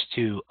Southwest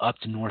 2 up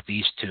to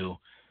Northeast 2,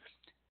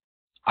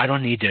 I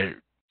don't need to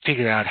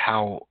figure out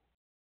how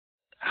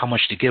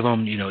much to give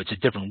them. You know, it's a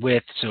different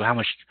width, so how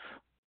much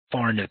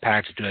far into the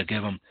paddock do I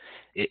give them?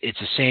 It's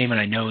the same, and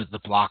I know the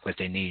block that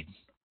they need.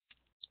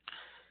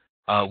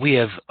 We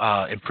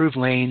have improved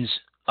lanes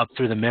up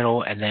through the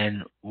middle, and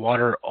then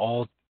water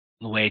all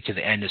the way to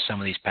the end of some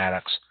of these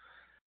paddocks.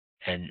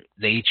 And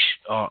they each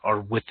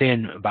are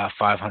within about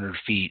 500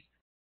 feet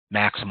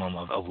maximum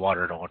of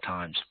water at all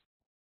times.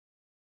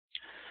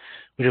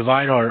 We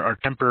divide our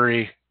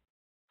temporary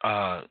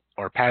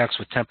our paddocks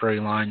with temporary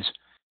lines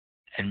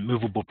and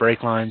movable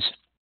break lines.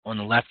 On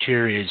the left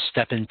here is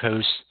step-in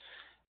posts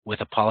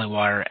with a poly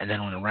wire, and then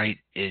on the right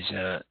is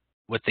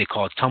what they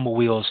call tumble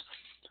wheels.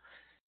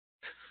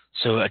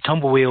 So a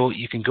tumble wheel,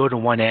 you can go to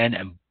one end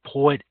and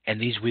pull it, and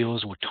these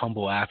wheels will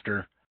tumble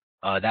after.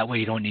 That way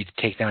you don't need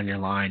to take down your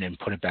line and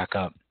put it back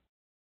up.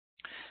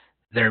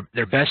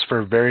 They're best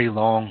for very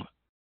long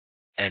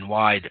and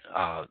wide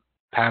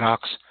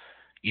paddocks.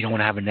 You don't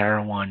want to have a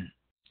narrow one.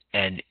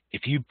 And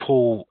if you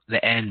pull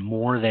the end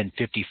more than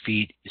 50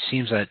 feet, it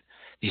seems that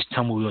these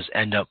tumble wheels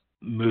end up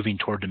moving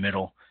toward the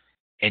middle,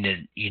 and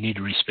then you need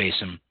to respace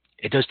them.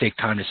 It does take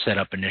time to set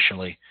up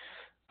initially,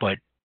 but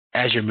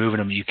as you're moving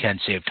them, you can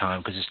save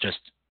time because it's just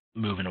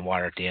moving a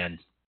wire at the end.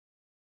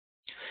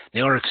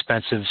 They are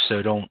expensive,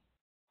 so don't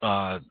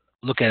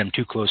look at them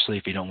too closely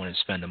if you don't want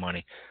to spend the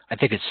money. I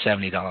think it's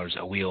 $70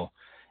 a wheel,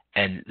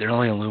 and they're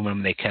only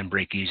aluminum. They can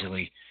break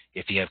easily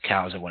if you have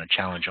cows that want to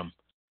challenge them.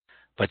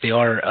 But they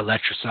are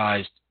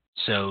electricized,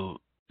 so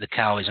the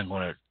cow isn't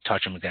going to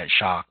touch them with that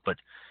shock. But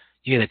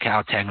you get a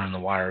cow tangled on the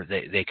wire,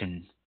 they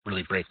can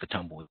really break the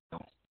tumble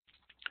wheel.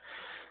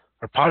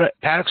 Our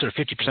paddocks are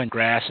 50%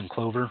 grass and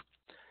clover,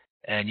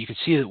 and you can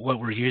see that what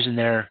we're using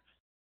there.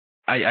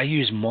 I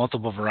use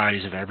multiple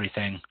varieties of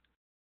everything.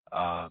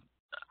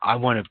 I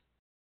want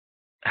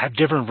to have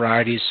different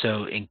varieties,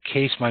 so in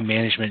case my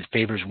management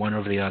favors one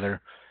over the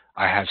other,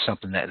 I have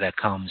something that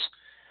comes.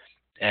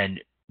 And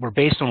we're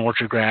based on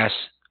orchard grass.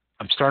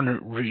 I'm starting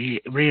to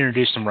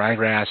reintroduce some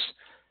ryegrass.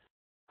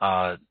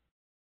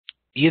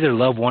 Either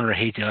love one or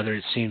hate the other,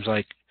 it seems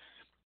like.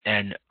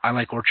 And I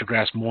like orchard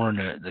grass more in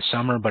the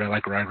summer, but I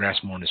like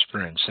ryegrass more in the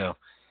spring. So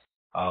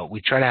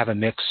we try to have a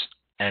mix,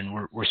 and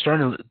we're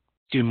starting to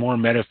do more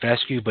meadow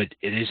fescue, but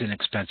it is an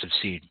expensive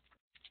seed.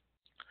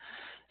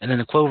 And then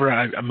the clover,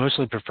 I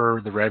mostly prefer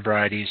the red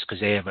varieties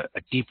because they have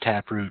a deep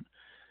taproot,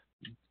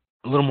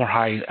 a little more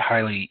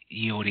highly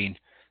yielding,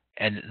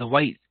 and the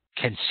white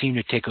can seem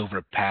to take over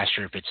a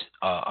pasture if it's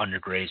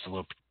undergrazed a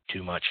little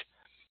too much.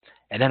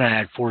 And then I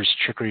add forest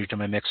chicory to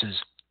my mixes.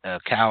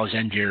 Cows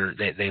and deer,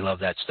 they love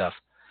that stuff.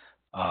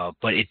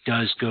 But it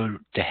does go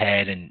to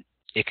head, and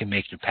it can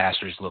make the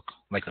pastures look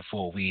like they're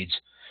full of weeds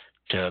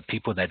to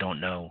people that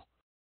don't know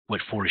what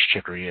forest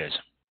chicory is.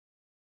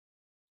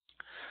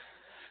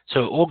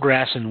 So old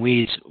grass and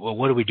weeds, well,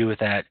 what do we do with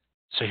that?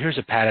 So here's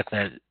a paddock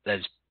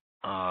that's,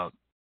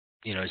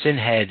 it's in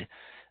head.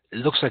 It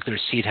looks like their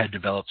seed head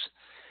develops.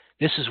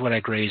 This is what I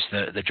graze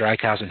the dry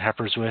cows and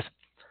heifers with.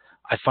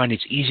 I find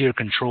it's easier to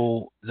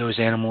control those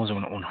animals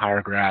on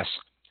higher grass.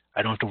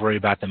 I don't have to worry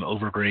about them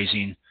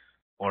overgrazing,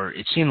 or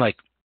it seemed like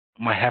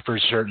my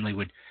heifers certainly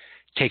would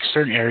take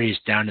certain areas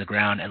down to the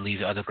ground and leave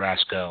the other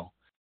grass go.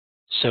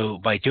 So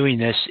by doing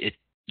this,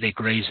 they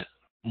graze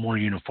more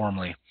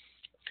uniformly.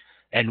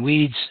 And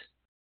weeds,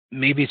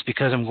 maybe it's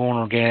because I'm going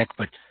organic,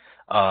 but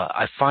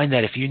I find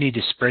that if you need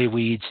to spray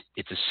weeds,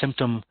 it's a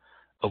symptom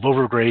of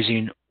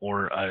overgrazing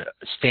or a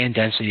stand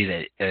density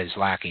that is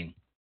lacking.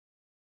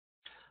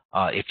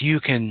 If you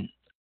can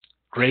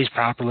graze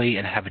properly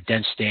and have a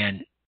dense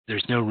stand,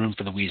 there's no room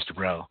for the weeds to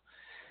grow.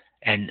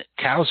 And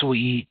cows will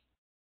eat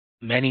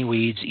many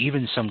weeds,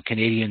 even some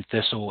Canadian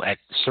thistle at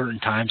certain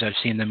times. I've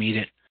seen them eat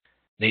it.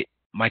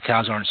 My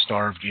cows aren't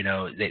starved,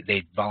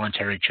 they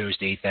voluntarily chose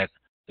to eat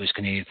those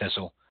Canadian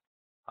thistle.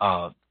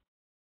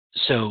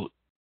 So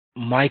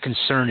my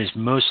concern is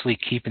mostly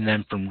keeping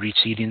them from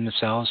reseeding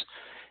themselves,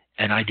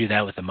 and I do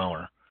that with the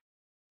mower.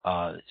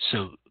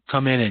 So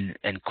come in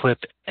and clip,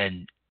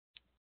 and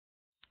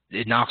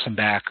it knocks them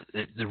back.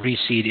 The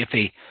reseed, if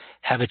they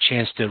have a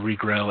chance to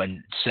regrow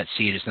and set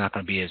seed, it's not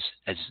going to be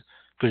as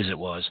good as it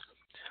was.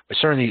 But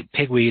certainly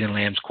pigweed and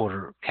lamb's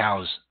quarter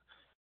cows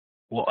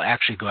will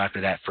actually go after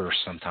that first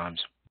sometimes.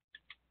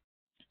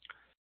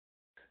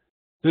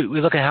 We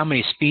look at how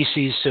many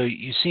species. So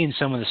you've seen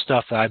some of the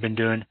stuff that I've been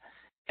doing,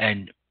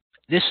 and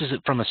this is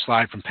from a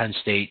slide from Penn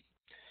State.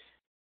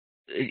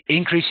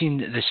 Increasing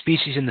the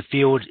species in the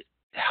field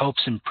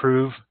helps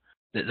improve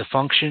the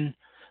function,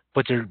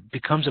 but there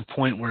becomes a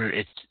point where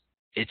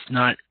it's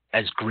not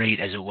as great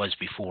as it was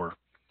before.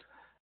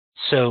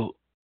 So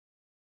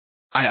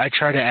I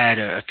try to add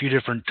a few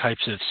different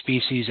types of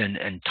species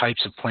and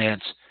types of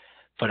plants,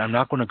 but I'm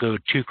not going to go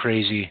too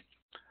crazy.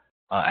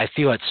 I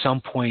feel at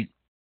some point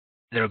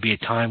there will be a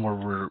time where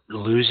we're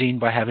losing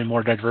by having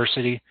more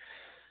diversity.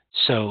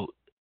 So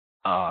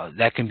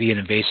that can be an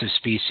invasive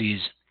species,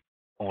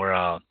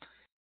 or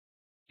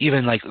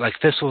even like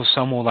thistles.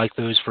 Some will like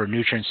those for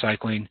nutrient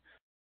cycling,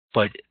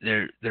 but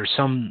there's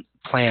some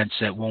plants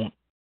that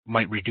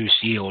might reduce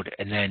yield,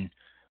 and then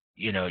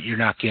you're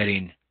not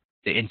getting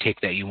the intake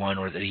that you want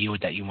or the yield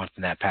that you want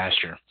from that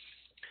pasture.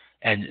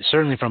 And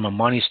certainly from a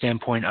money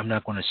standpoint, I'm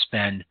not going to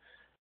spend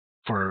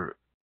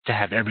to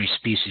have every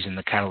species in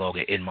the catalog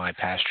in my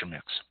pasture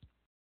mix.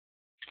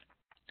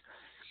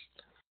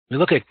 We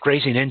look at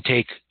grazing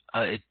intake.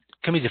 It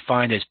can be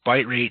defined as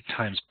bite rate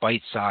times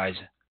bite size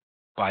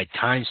by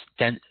times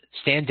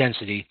stand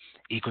density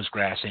equals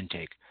grass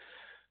intake.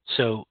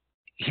 So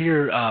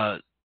here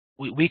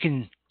we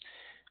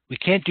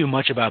can't do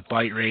much about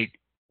bite rate.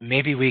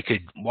 Maybe we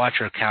could watch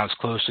our cows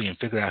closely and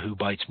figure out who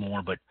bites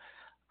more, but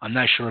I'm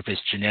not sure if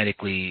it's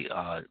genetically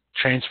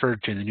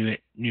transferred to the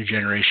new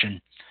generation.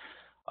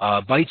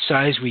 Bite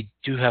size, we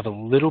do have a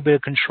little bit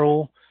of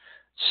control.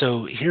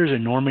 So here's a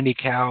Normandy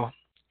cow.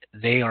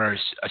 They are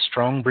a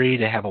strong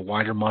breed. They have a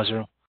wider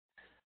muzzle.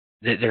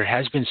 There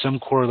has been some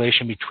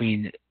correlation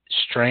between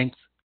strength,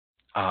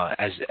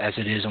 as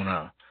it is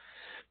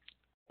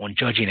on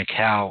judging a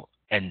cow,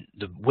 and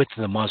the width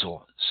of the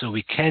muzzle. So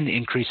we can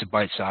increase the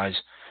bite size,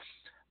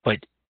 but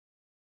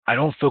I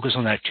don't focus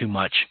on that too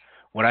much.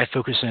 What I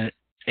focus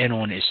in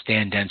on is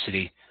stand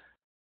density.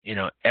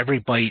 Every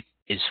bite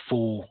is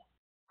full.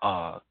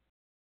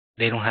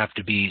 They don't have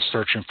to be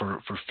searching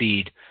for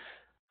feed.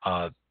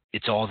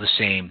 It's all the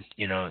same.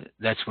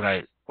 That's what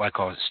I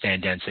call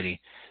stand density.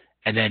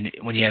 And then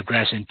when you have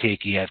grass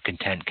intake, you have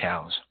content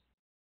cows.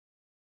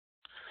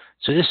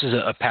 So this is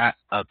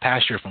a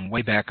pasture from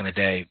way back in the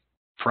day,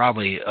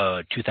 probably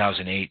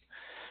 2008.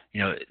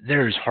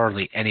 There is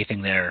hardly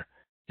anything there.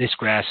 This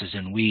grass is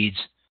in weeds.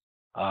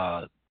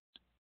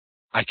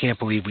 I can't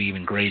believe we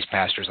even graze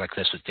pastures like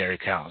this with dairy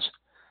cows.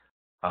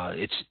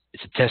 It's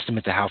a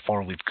testament to how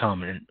far we've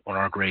come on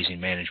our grazing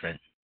management.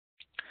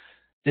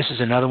 This is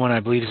another one. I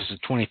believe this is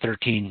a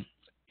 2013.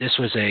 This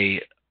was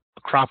a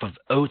crop of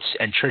oats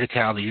and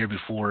triticale the year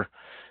before,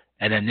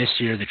 And then this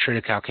year, the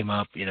triticale came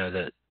up.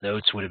 The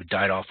oats would have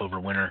died off over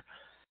winter.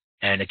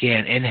 And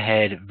again, in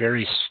head,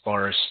 very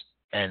sparse.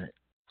 And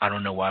I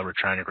don't know why we're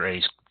trying to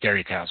graze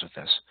dairy cows with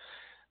this.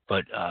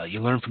 But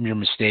you learn from your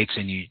mistakes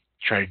and you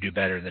try to do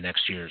better the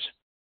next years.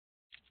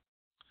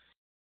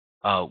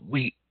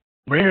 We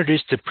were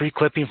introduced to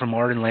pre-clipping from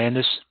Arden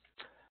Landis.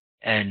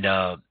 And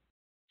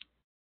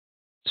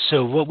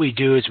so what we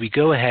do is we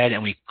go ahead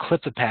and we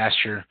clip the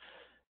pasture,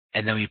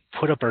 and then we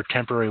put up our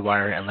temporary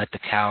wire and let the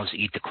cows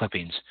eat the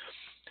clippings.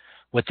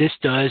 What this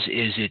does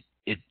is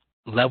it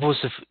levels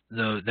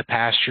the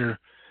pasture.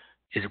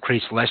 It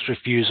creates less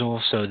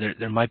refusal, so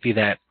there might be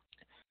that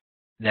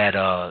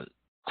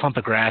clump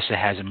of grass that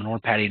has a manure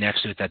patty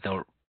next to it that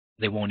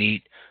they won't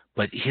eat,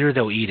 but here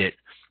they'll eat it.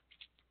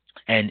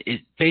 And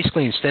it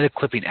basically, instead of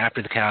clipping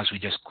after the cows, we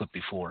just clip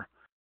before.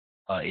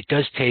 It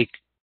does take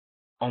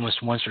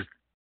almost once or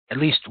at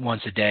least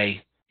once a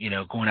day,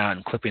 going out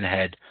and clipping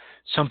ahead.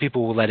 Some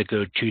people will let it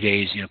go 2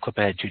 days, clip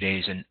ahead 2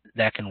 days, and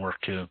that can work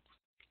too.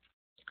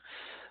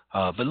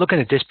 But looking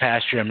at this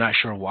pasture, I'm not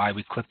sure why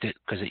we clipped it,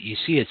 because you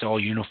see it's all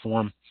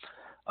uniform.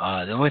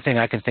 The only thing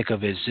I can think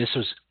of is this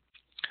was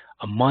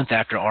a month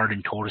after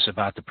Arden told us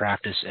about the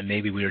practice, and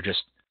maybe we were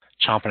just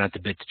chomping at the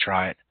bit to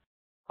try it.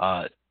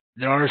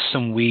 There are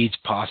some weeds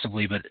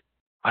possibly, but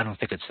I don't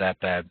think it's that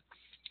bad.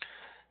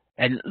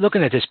 And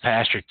looking at this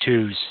pasture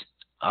too,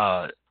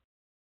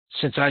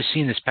 since I've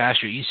seen this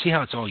pasture, you see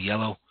how it's all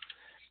yellow,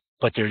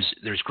 but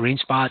there's green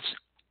spots.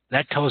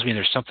 That tells me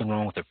there's something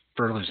wrong with the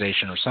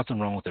fertilization or something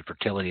wrong with the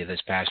fertility of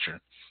this pasture.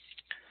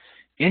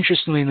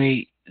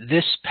 Interestingly,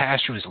 this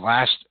pasture was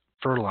last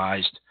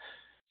fertilized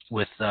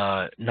with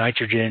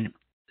nitrogen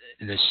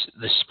in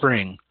the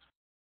spring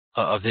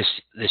of this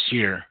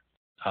year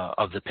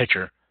of the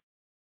picture.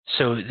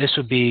 So this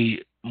would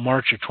be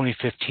March of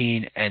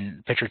 2015, and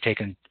the picture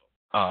taken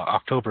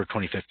October of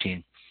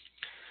 2015.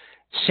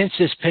 Since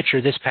this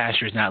picture, this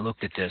pasture has not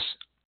looked at this,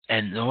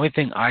 and the only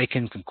thing I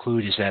can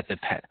conclude is that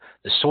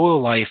the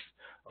soil life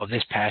of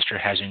this pasture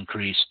has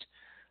increased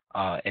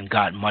and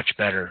gotten much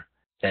better,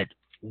 that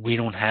we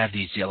don't have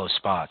these yellow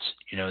spots.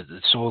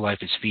 The soil life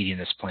is feeding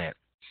this plant.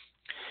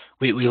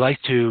 We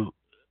like to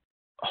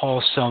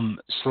haul some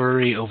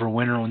slurry over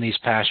winter on these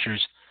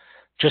pastures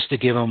just to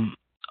give them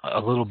a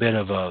little bit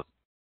of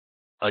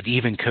an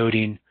even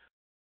coating,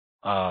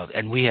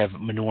 and we have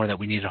manure that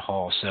we need to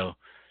haul, so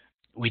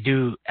we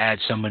do add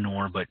some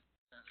manure, but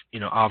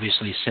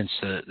obviously since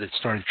the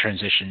start of the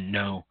transition,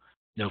 no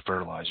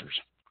fertilizers,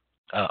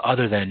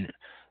 other than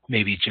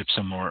maybe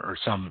gypsum or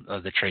some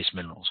of the trace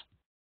minerals.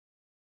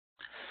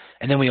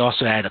 And then we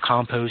also add a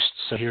compost.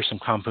 So here's some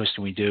composting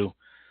we do.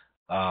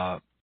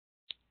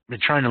 Been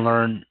trying to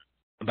learn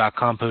about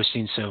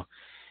composting, so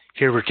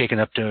here we're taking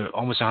up to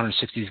almost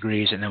 160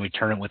 degrees, and then we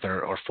turn it with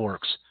our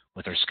forks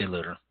with our skid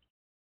loader.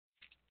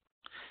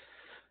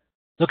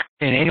 Looking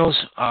at annuals,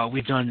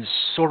 we've done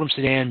sorghum,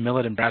 sudan,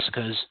 millet, and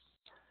brassicas,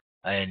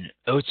 and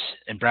oats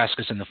and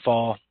brassicas in the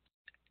fall,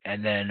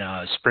 and then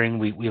spring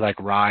we like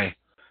rye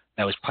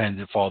that was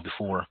planted the fall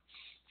before.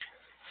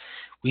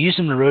 We use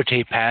them to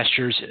rotate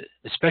pastures,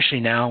 especially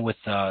now with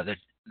the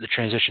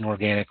transition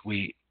organic.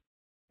 We're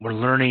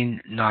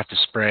learning not to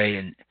spray,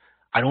 and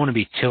I don't want to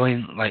be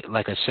tilling,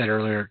 like I said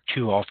earlier,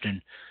 too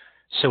often.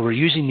 So we're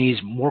using these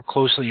more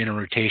closely in a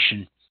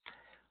rotation.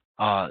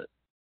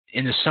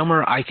 In the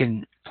summer, I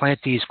can plant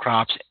these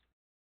crops,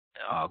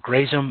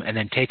 graze them, and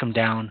then take them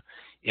down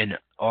in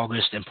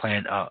August and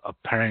plant a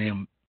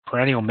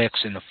perennial mix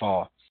in the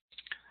fall.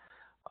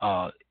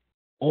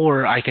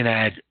 Or I can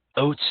add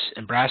oats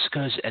and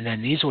brassicas, and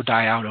then these will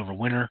die out over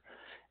winter.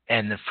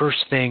 And the first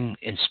thing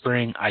in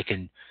spring, I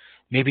can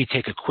maybe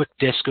take a quick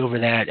disc over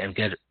that and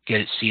get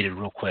it seeded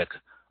real quick.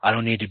 I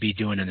don't need to be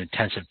doing an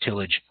intensive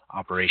tillage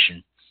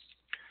operation.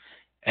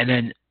 And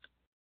then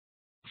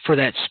for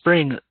that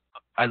spring,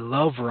 I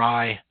love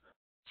rye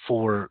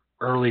for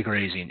early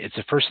grazing. It's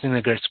the first thing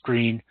that gets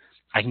green.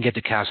 I can get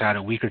the cows out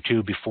a week or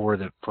two before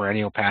the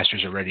perennial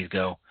pastures are ready to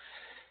go,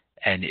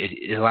 and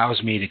it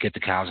allows me to get the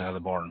cows out of the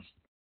barn.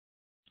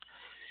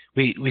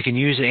 We can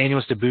use the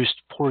annuals to boost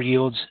poor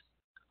yields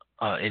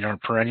in our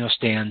perennial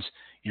stands.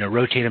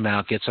 Rotate them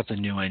out, get something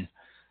new in.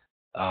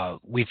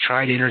 We've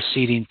tried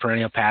interseeding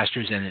perennial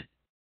pastures, and it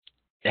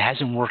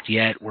hasn't worked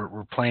yet.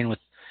 We're playing with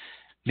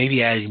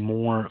maybe adding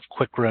more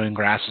quick-growing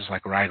grasses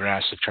like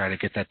ryegrass to try to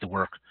get that to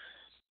work.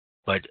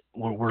 But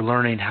we're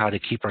learning how to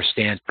keep our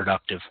stands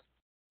productive.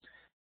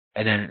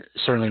 And then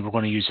certainly we're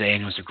going to use the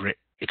annuals to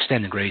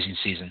extend the grazing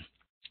season.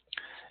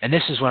 And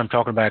this is what I'm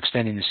talking about,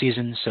 extending the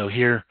season. So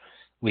here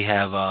we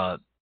have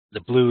the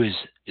blue is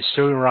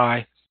soy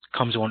rye,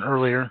 comes on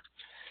earlier.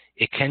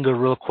 It can go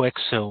real quick,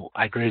 so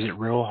I graze it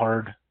real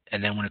hard,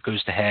 and then when it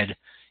goes to head,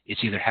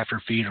 it's either heifer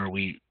feed or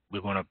we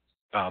want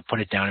to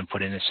put it down and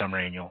put in the summer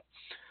annual.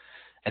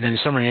 And then the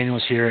summer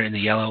annuals here in the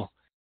yellow,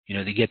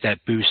 they get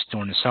that boost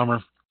during the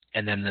summer,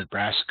 and then the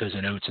brassicas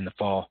and oats in the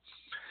fall.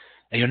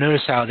 And you'll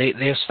notice how they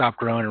have stopped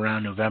growing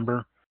around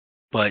November,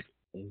 but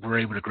we're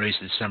able to graze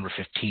December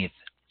 15th,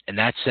 and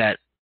that's that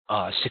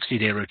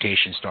 60-day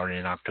rotation starting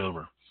in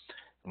October.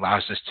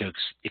 allows us to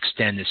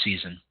extend the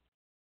season.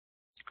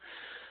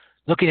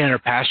 Looking at our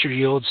pasture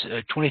yields,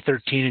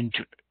 2013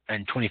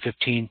 and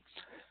 2015,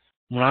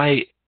 when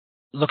I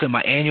look at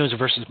my annuals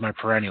versus my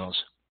perennials,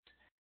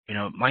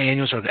 my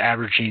annuals are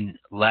averaging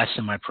less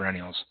than my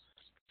perennials.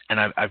 And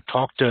I've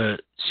talked to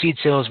seed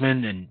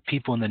salesmen and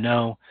people in the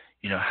know,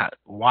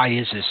 why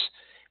is this?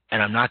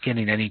 And I'm not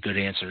getting any good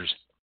answers.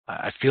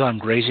 I feel I'm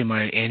grazing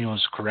my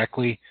annuals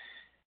correctly.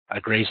 I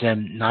graze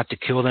them not to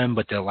kill them,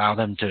 but to allow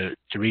them to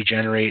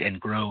regenerate and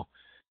grow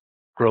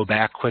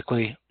back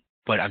quickly,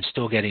 but I'm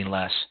still getting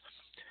less.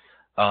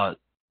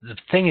 The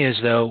thing is,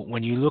 though,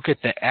 when you look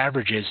at the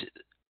averages,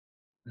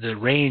 the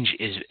range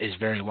is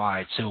very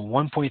wide. So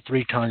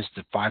 1.3 tons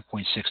to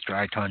 5.6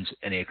 dry tons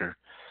an acre.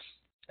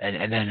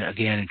 And then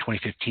again in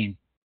 2015,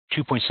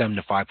 2.7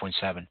 to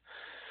 5.7.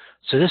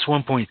 So this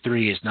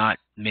 1.3 is not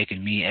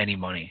making me any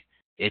money.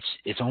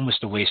 It's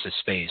almost a waste of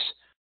space.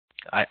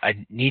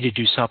 I need to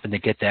do something to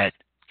get that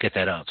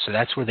up. So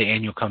that's where the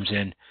annual comes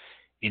in.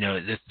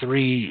 The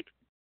 3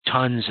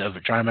 tons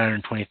of dry matter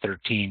in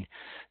 2013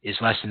 is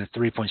less than the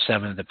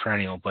 3.7 of the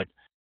perennial, but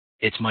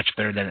it's much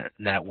better than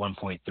that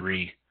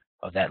 1.3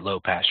 of that low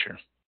pasture.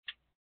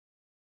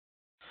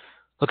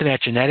 Looking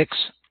at genetics,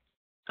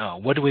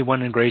 what do we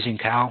want in a grazing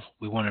cow?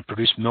 We want to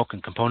produce milk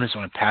and components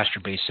on a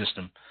pasture-based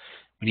system.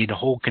 We need to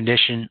hold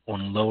condition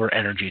on lower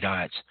energy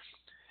diets.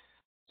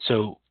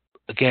 So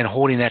again,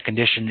 holding that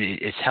condition,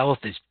 its health,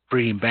 its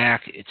breeding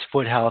back, its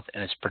foot health,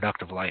 and its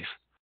productive life.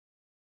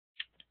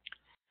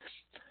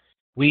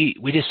 We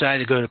decided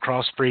to go to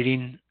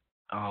crossbreeding.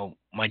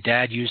 My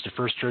dad used the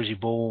first Jersey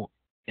bull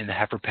in the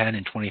heifer pen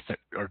in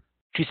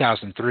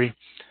 2003.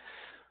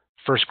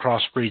 First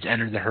crossbreeds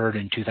entered the herd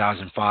in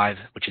 2005,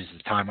 which is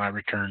the time I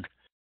returned.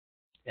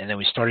 And then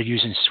we started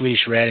using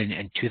Swedish Red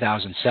in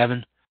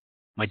 2007.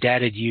 My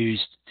dad had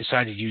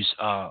decided to use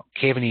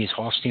Cavanese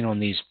Holstein on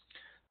these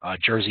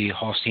Jersey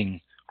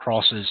Holstein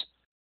crosses,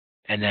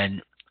 and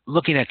then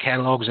looking at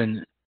catalogs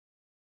and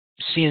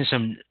seeing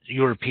some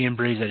European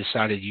breeds, I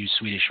decided to use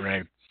Swedish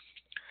Red.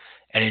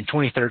 And in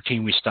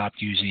 2013, we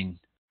stopped using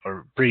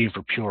or breeding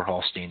for pure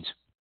Holsteins.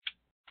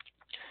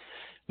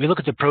 We look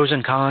at the pros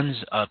and cons.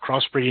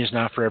 Crossbreeding is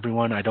not for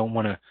everyone. I don't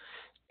want to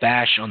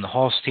bash on the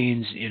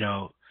Holsteins.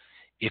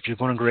 If you're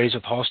going to graze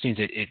with Holsteins,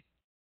 it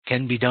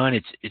can be done.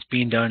 It's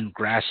being done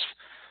grass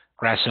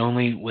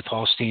only with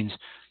Holsteins.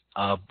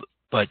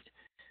 But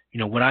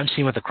what I'm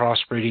seeing with the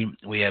crossbreeding,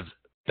 we have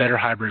better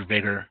hybrid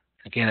vigor.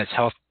 Again, it's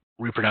health,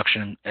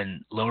 reproduction,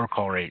 and lower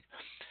call rate.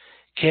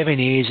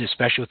 Cavanese,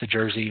 especially with the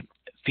Jersey,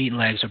 feet and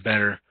legs are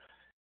better.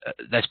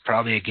 That's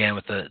probably, again,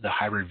 with the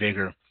hybrid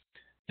vigor.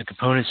 The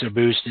components are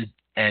boosted,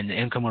 and the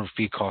income over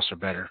feed costs are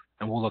better.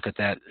 And we'll look at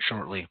that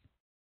shortly.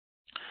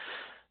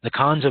 The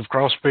cons of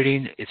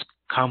crossbreeding, it's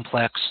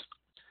complex.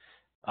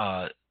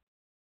 What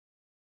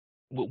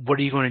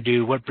are you going to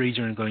do? What breeds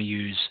are you going to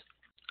use?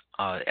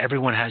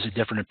 Everyone has a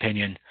different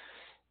opinion.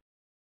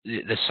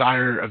 The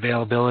sire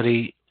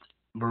availability,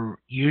 we're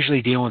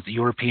usually dealing with the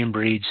European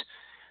breeds.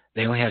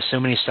 They only have so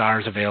many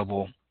sires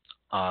available.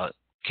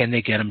 Can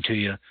they get them to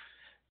you?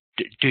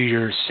 Do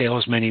your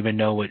salesmen even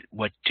know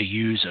what to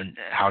use and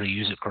how to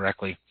use it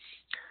correctly?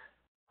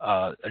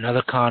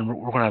 Another con,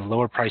 we're going to have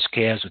lower price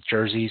calves with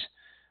Jerseys,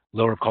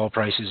 lower call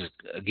prices,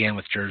 again,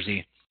 with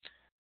Jersey.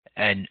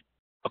 And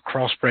a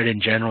crossbred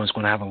in general is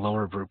going to have a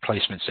lower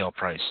replacement sale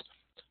price.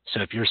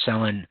 So if you're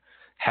selling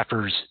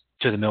heifers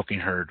to the milking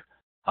herd,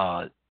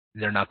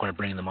 they're not going to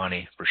bring the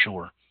money for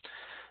sure.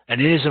 And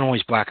it isn't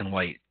always black and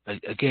white.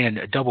 Again,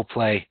 a double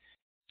play.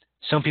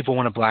 Some people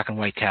want a black and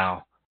white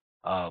cow,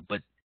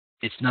 but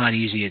it's not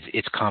easy.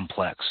 It's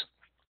complex.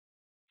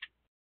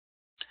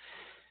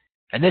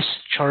 And this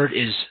chart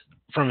is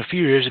from a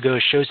few years ago.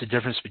 It shows the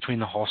difference between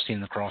the Holstein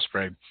and the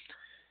crossbred.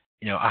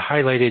 I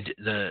highlighted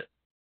the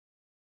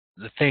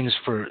things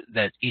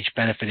that each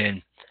benefit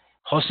in.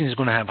 Holstein is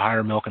going to have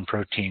higher milk and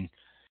protein,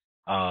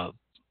 but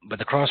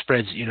the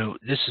crossbreds,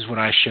 this is what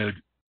I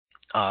showed,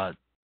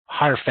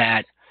 higher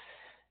fat,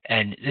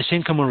 and this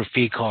income over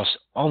feed costs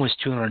almost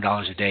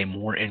 $200 a day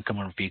more income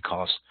over feed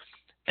costs,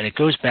 and it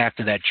goes back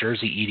to that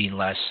Jersey eating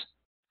less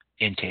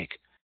intake.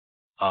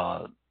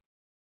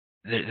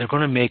 They're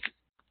going to make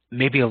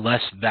maybe a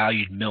less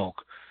valued milk,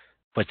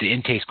 but the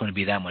intake is going to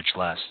be that much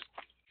less.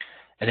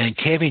 And then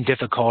calving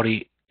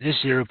difficulty, this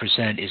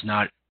 0% is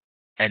not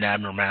an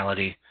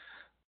abnormality.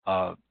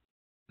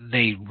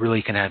 They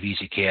really can have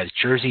easy calves.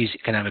 Jerseys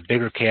can have a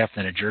bigger calf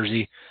than a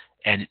Jersey,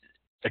 and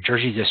a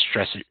Jersey just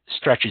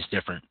stretches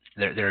different.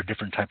 They're a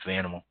different type of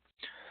animal.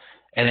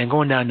 And then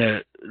going down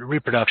to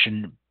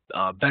reproduction,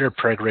 better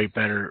preg rate,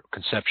 better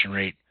conception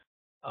rate,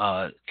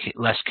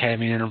 less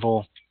calving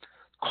interval.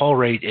 Call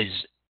rate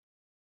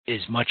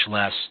is much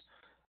less,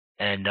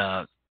 and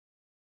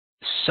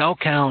cell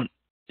count,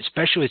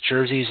 especially with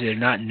Jerseys, they're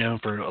not known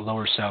for a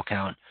lower cell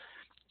count,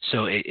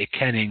 so it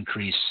can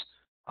increase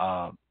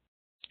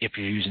if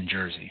you're using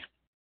Jersey.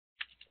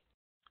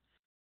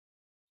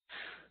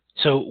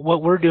 So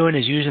what we're doing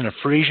is using a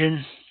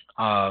Friesian.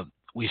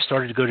 We've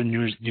started to go to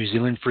New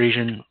Zealand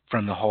Friesian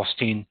from the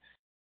Holstein,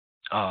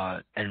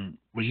 and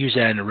we use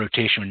that in a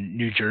rotation with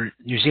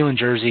New Zealand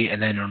Jersey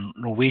and then a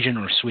Norwegian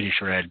or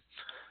Swedish Red.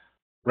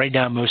 Right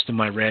now, most of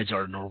my Reds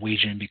are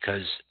Norwegian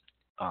because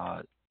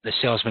the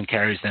salesman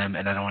carries them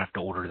and I don't have to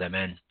order them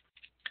in.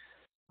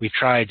 We've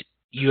tried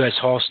U.S.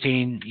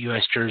 Holstein,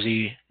 U.S.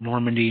 Jersey,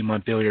 Normandy,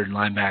 Montbéliard,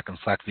 Lineback, and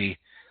Fleckvieh.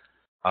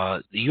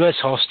 The U.S.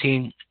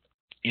 Holstein,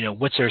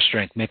 what's their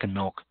strength? Making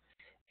milk.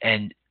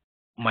 And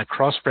my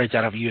crossbreds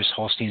out of U.S.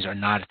 Holsteins are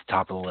not at the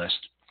top of the list.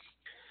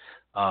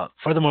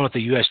 Furthermore, with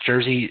the U.S.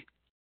 Jersey,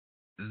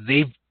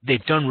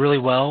 they've done really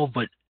well,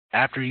 but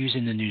after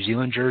using the New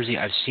Zealand Jersey,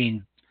 I've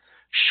seen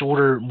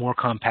shorter, more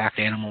compact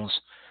animals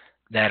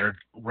that are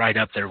right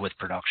up there with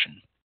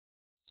production.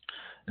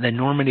 And then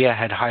Normandy, I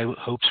had high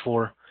hopes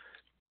for.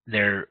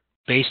 They're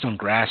based on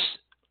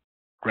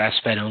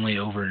grass-fed only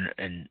over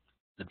in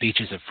the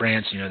beaches of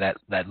France,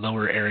 that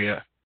lower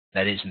area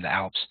that is in the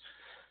Alps.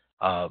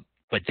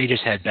 But they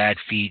just had bad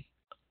feet.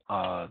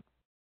 No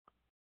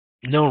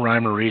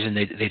rhyme or reason.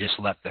 They just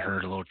left the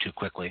herd a little too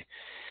quickly.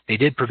 They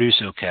did produce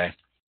okay.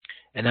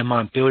 And then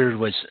Montbéliard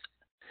was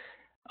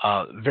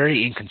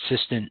very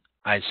inconsistent.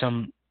 I had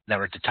some that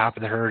were at the top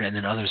of the herd and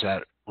then others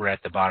that were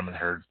at the bottom of the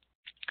herd.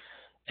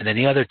 And then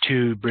the other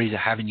two breeds I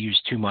haven't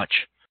used too much.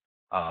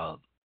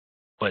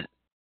 But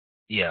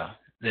yeah,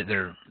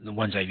 they're the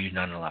ones I've used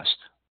nonetheless.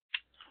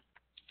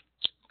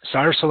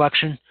 Sire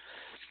selection.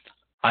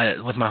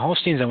 With my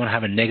Holsteins, I want to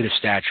have a negative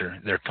stature.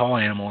 They're tall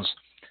animals,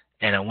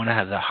 and I want to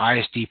have the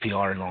highest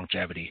DPR and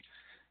longevity.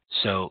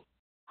 So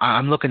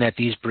I'm looking at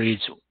these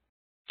breeds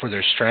for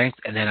their strength,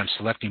 and then I'm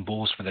selecting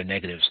bulls for their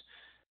negatives.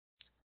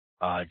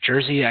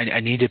 Jersey, I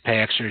need to pay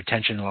extra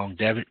attention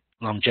to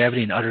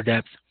longevity and udder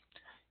depth.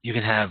 You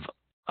can have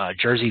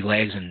Jersey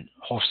legs and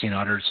Holstein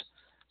udders,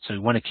 so we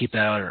want to keep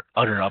that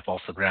udder up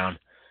off the ground.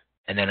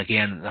 And then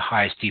again, the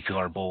highest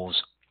DPR bulls.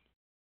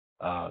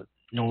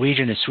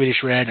 Norwegian and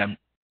Swedish Red, I'm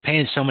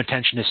paying some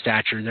attention to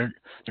stature. They're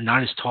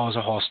not as tall as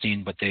a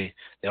Holstein, but they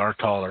are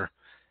taller.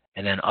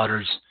 And then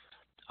udders.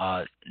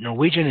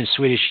 Norwegian and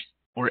Swedish,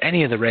 or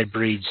any of the red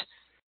breeds,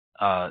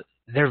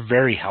 they're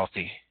very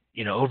healthy.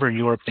 Over in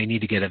Europe, they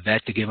need to get a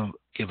vet to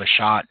give a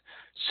shot,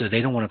 so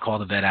they don't want to call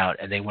the vet out,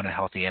 and they want a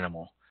healthy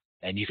animal.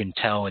 And you can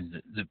tell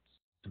in the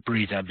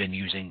breeds I've been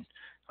using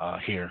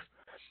here.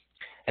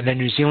 And then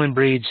New Zealand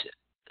breeds,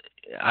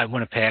 I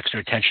want to pay extra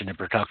attention to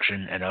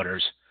production and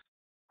udders.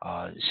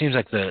 It seems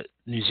like the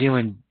New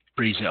Zealand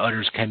breeds and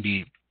udders can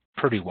be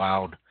pretty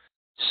wild,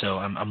 so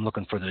I'm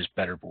looking for those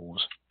better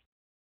bulls.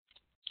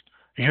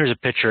 And here's a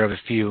picture of a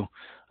few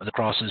of the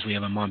crosses. We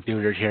have a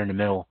Montbéliard here in the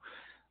middle,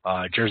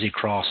 Jersey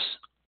cross,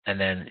 and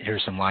then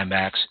here's some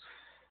linebacks,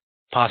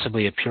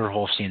 possibly a pure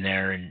Holstein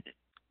there. And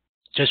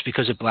just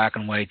because it's black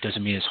and white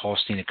doesn't mean it's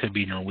Holstein. It could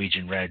be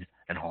Norwegian Red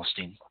and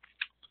Holstein.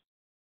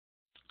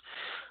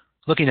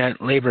 Looking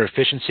at labor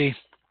efficiency,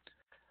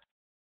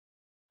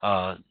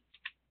 we're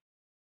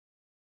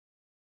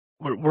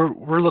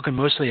looking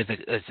mostly at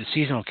the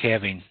seasonal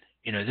calving.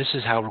 This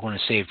is how we're going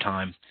to save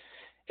time.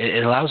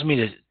 It allows me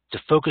to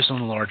focus on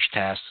the large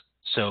tasks.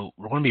 So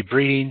we're going to be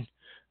breeding,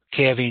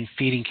 calving,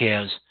 feeding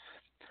calves.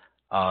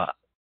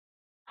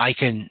 I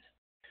can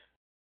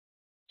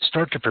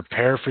start to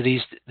prepare for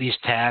these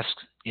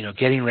tasks.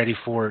 Getting ready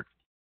for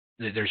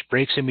it. There's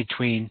breaks in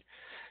between,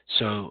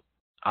 so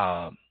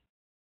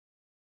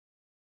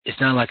it's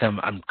not like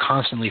I'm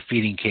constantly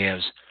feeding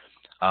calves.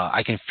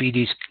 I can feed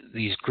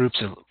these groups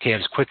of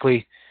calves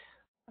quickly.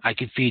 I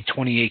could feed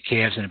 28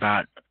 calves in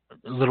about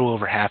a little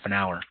over half an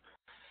hour.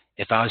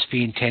 If I was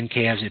feeding 10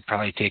 calves, it'd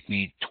probably take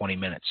me 20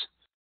 minutes.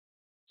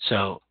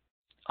 So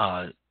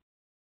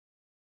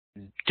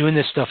doing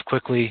this stuff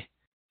quickly,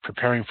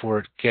 preparing for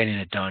it, getting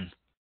it done.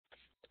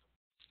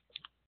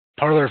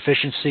 Parlor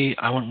efficiency,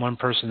 I want one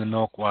person to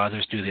milk while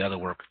others do the other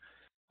work.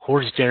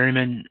 Hordes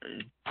dairymen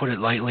put it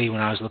lightly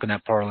when I was looking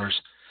at parlors.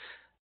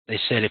 They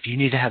said if you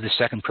need to have the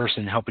second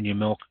person helping you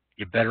milk,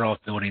 you're better off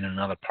building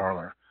another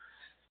parlor.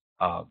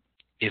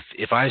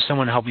 If I have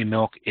someone to help me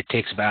milk, it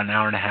takes about an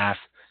hour and a half,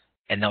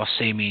 and they'll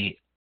save me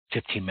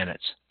 15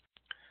 minutes.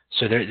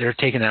 So they're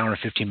taking an hour and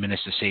 15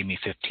 minutes to save me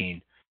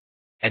 15.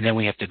 And then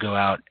we have to go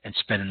out and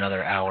spend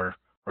another hour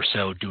or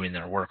so doing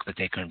their work that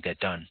they couldn't get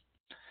done.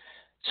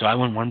 So I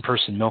want one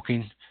person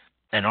milking,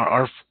 and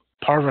our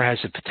parlor has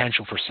the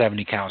potential for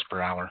 70 cows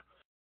per hour.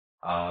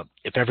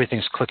 If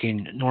everything's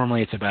clicking,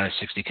 normally it's about a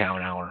 60 cow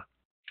an hour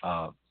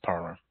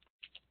parlor.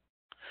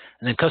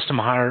 And then custom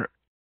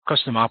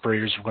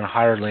operators, we're going to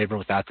hire labor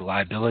without the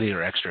liability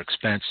or extra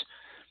expense.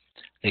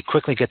 They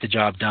quickly get the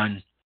job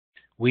done.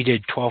 We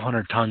did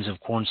 1,200 tons of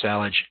corn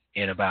silage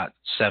in about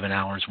 7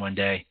 hours one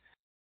day.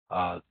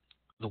 The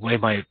way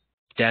my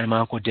dad and my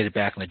uncle did it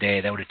back in the day,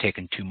 that would have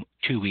taken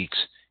two weeks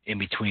in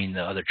between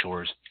the other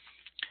chores.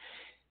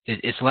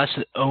 It's less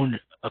owned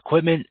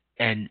equipment,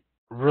 and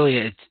really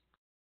it's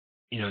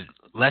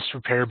less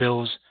repair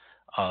bills,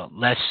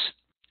 less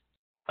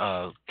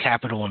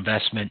capital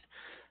investment.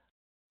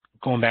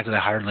 Going back to the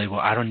hired labor,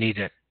 I don't need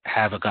to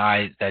have a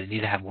guy that I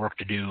need to have work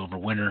to do over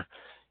winter.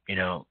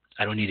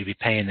 I don't need to be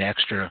paying the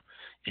extra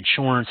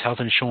insurance, health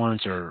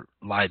insurance, or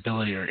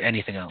liability, or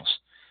anything else.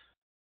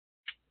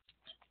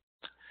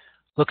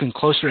 Looking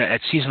closer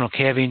at seasonal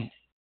calving,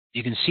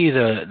 you can see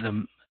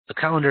the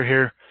calendar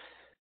here.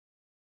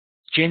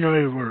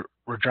 January,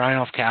 we're drying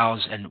off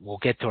cows, and we'll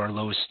get to our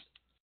lowest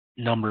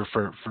number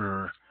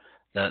for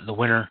the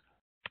winter,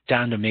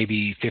 down to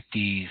maybe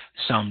 50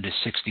 some to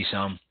 60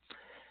 some.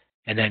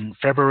 And then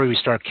February, we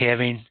start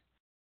calving.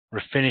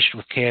 We're finished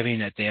with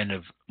calving at the end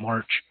of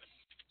March.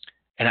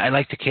 And I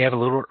like to calve a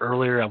little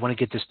earlier. I want to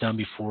get this done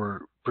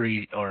before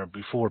breed or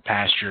before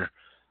pasture.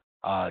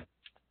 I'm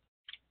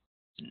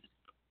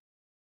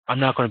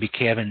not going to be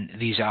calving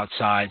these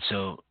outside,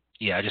 so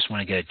yeah, I just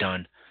want to get it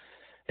done.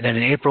 And then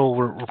in April,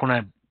 we're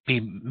going to be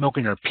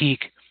milking our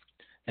peak.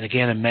 And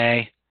again in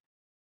May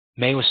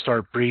we'll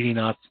start breeding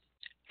up,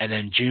 and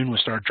then June we'll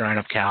start drying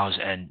up cows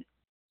and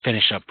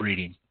finish up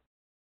breeding.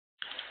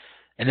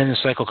 And then the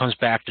cycle comes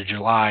back to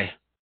July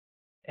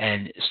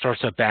and it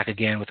starts up back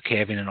again with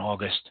calving in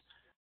August.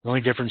 The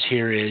only difference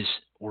here is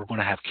we're going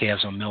to have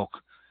calves on milk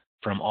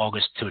from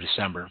August to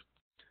December.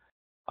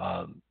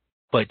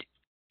 But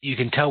you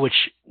can tell which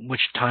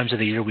times of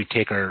the year we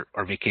take our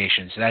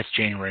vacations. That's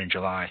January and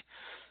July.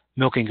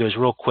 Milking goes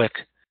real quick,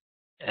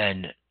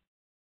 and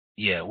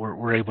yeah,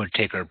 we're able to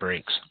take our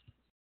breaks.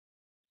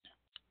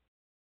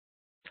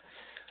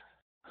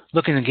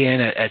 Looking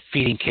again at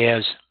feeding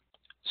calves.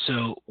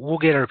 So we'll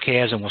get our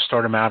calves and we'll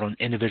start them out on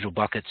individual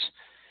buckets,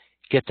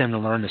 get them to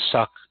learn to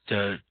suck,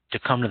 to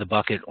come to the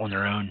bucket on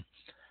their own.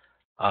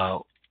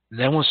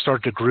 Then we'll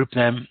start to group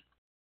them.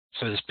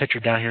 So this picture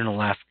down here on the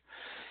left,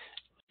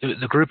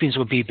 the groupings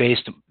will be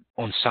based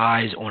on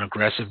size, on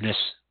aggressiveness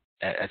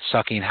at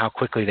sucking, how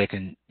quickly they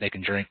can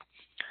drink.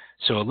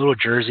 So a little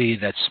Jersey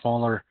that's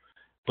smaller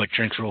but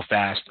drinks real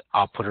fast,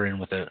 I'll put her in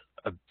with a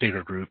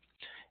bigger group.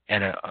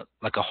 And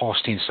like a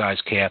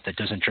Holstein-sized calf that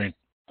doesn't drink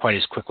quite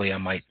as quickly, I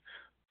might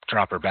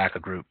drop her back a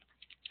group.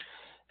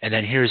 And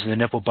then here's the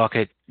nipple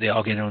bucket. They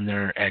all get on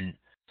there, and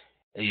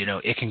you know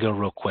it can go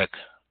real quick.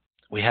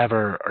 We have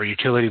our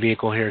utility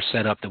vehicle here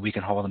set up that we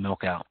can haul the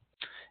milk out,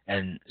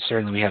 and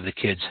certainly we have the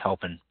kids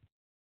helping.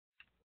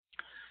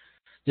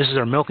 This is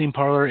our milking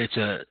parlor. It's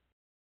a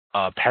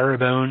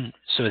parabone,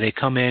 so they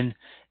come in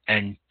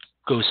and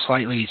go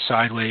slightly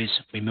sideways.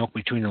 We milk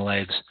between the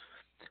legs,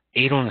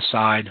 8 on the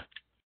side.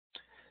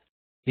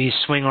 These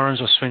swing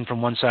arms will swing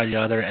from one side to the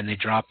other, and they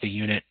drop the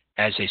unit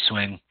as they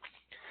swing.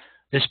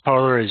 This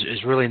parlor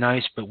is really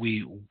nice, but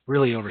we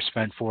really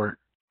overspent for it.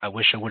 I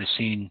wish I would have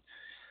seen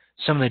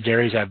some of the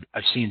dairies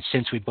I've seen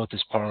since we built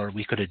this parlor.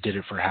 We could have did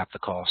it for half the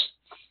cost.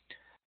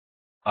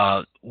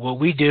 What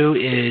we do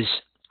is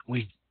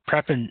we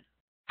prep and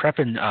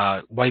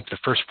wipe the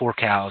first 4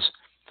 cows,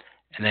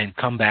 and then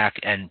come back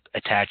and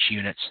attach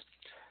units,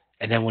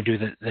 and then we'll do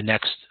the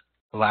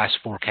last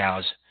 4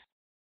 cows.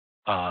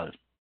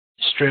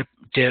 Strip,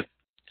 dip,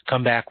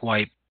 come back,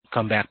 wipe,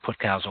 come back, put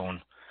cows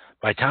on.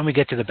 By the time we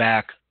get to the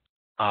back,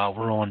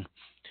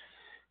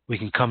 we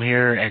can come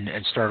here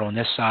and start on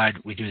this side.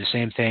 We do the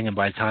same thing, and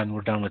by the time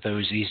we're done with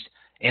those, these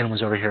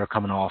animals over here are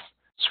coming off,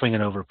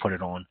 swinging over, put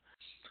it on.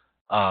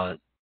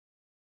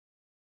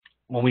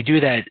 When we do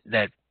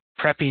that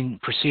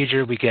prepping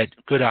procedure, we get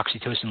good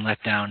oxytocin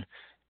let down,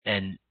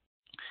 and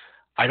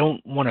I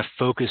don't want to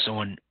focus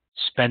on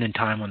spending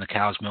time on the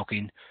cows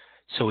milking,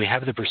 so we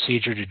have the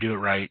procedure to do it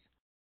right,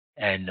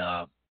 and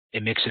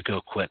it makes it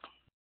go quick.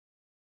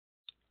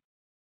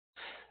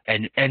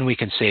 And we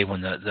can save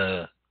on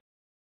the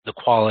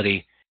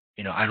quality.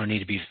 You know, I don't need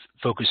to be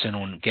focusing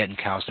on getting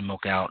cows to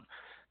milk out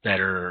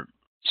that are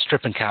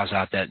stripping cows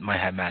out that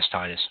might have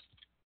mastitis.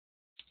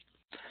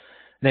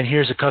 Then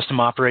here's the custom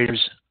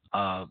operators.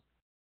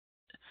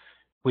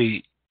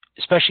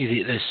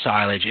 Especially the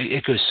silage,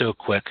 it goes so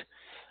quick.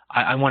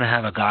 I want to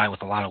have a guy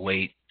with a lot of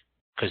weight,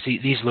 because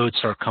these loads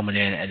start coming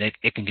in and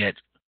it can get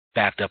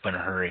backed up in a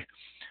hurry.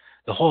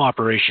 The whole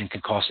operation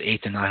can cost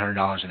 $800 to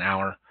 $900 an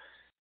hour,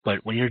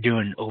 but when you're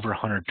doing over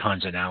 100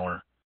 tons an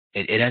hour,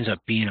 it ends up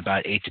being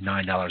about $8 to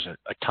 $9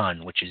 a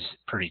ton, which is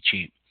pretty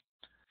cheap.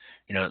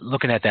 You know,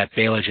 looking at that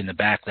baleage in the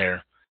back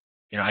there,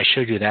 you know, I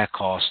showed you that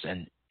cost,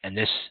 and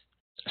this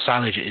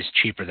silage is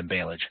cheaper than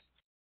baleage,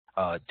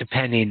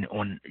 depending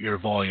on your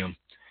volume.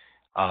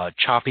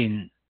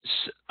 Chopping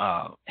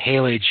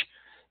haylage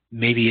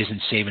maybe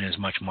isn't saving as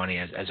much money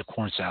as a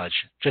corn silage,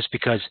 just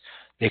because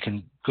they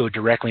can go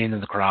directly into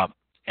the crop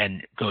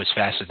and go as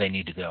fast as they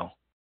need to go.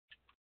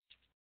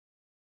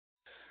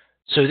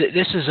 So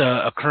this is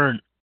a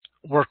current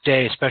work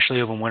day, especially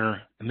over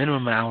winter, the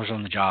minimum hours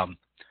on the job.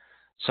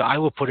 So I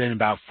will put in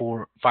about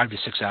 5 to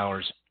 6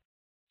 hours.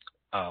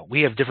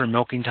 We have different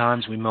milking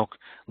times. We milk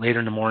later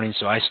in the morning,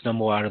 so I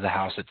stumble out of the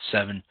house at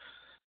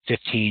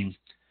 7:15,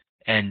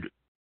 and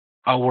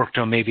I'll work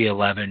till maybe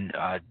 11.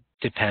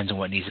 Depends on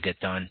what needs to get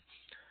done.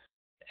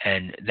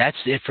 And that's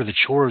it for the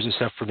chores,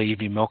 except for the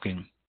evening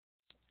milking.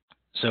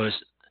 So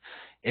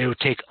it would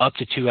take up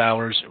to 2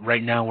 hours.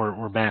 Right now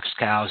we're max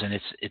cows, and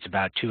it's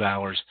about 2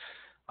 hours.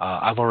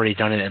 I've already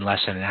done it in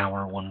less than an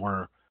hour when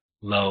we're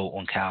low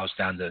on cows,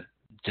 down to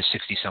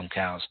 60-some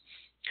cows.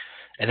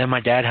 And then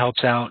my dad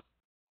helps out.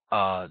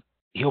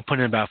 He'll put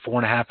in about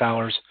 4.5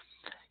 hours.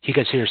 He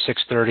gets here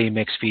 6:30,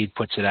 makes feed,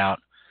 puts it out,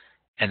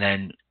 and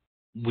then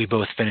we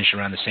both finish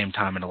around the same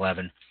time at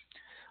 11.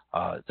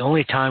 The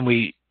only time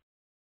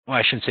well,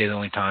 I shouldn't say the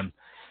only time.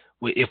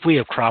 If we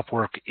have crop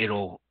work,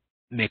 it'll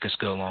make us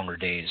go longer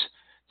days.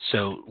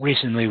 So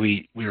recently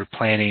we were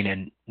planning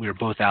and we were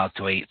both out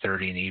till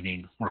 8:30 in the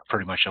evening, work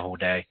pretty much the whole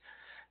day.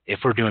 If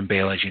we're doing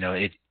baleage,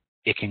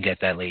 it can get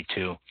that late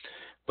too.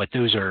 But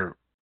those are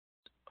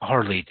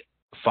hardly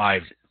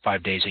five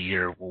days a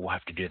year we'll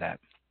have to do that.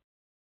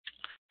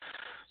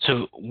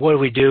 So what do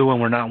we do when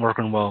we're not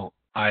working? Well,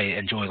 I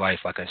enjoy life,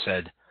 like I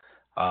said.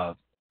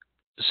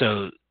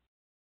 So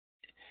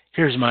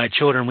here's my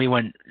children. We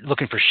went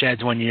looking for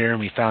sheds one year, and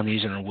we found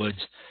these in the woods.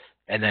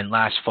 And then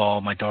last fall,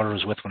 my daughter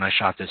was with when I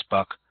shot this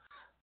buck.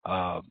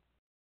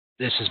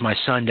 This is my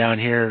son down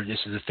here. This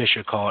is the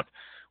fisher caught.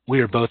 We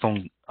were both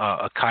on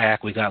a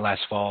kayak we got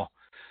last fall.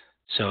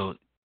 So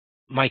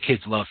my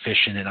kids love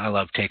fishing, and I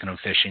love taking them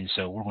fishing,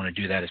 so we're going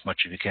to do that as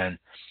much as we can.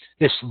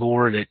 This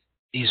lure that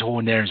he's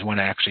holding there is one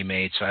I actually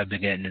made, so I've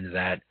been getting into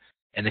that.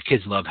 And the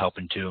kids love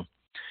helping too.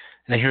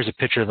 And then here's a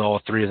picture of all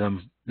three of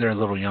them. They're a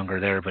little younger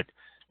there, but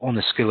on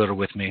the skid loader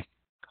with me.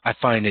 I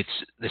find it's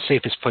the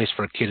safest place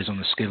for a kid is on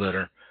the skid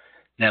loader.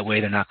 That way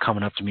they're not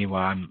coming up to me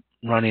while I'm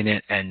running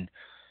it, and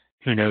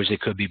who knows, they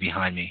could be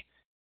behind me.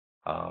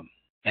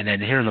 And then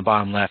here in the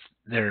bottom left,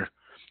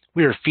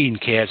 we were feeding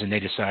calves, and they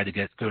decided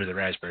to go to the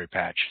raspberry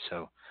patch.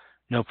 So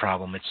no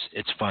problem.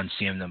 It's fun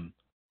seeing them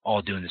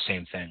all doing the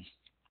same thing.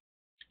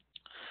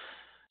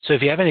 So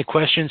if you have any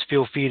questions,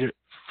 feel free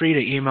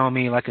to email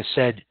me. Like I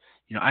said,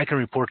 I can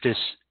report this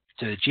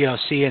to the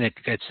GLC, and it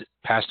gets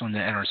passed on to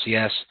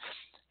NRCS,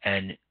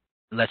 and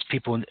lets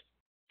people in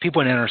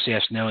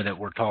NRCS know that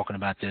we're talking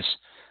about this.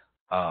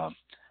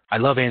 I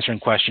love answering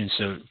questions,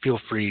 so feel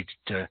free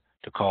to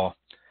call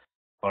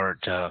or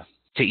to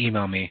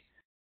email me.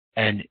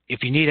 And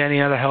if you need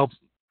any other help,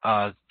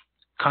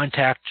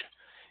 contact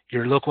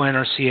your local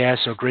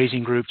NRCS or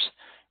grazing groups.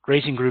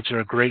 Grazing groups are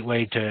a great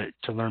way to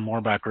learn more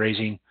about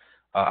grazing.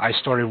 I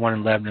started one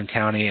in Lebanon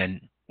County,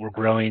 and we're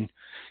growing.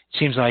 It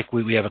seems like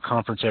we have a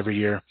conference every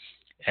year,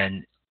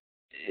 and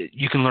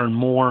you can learn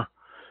more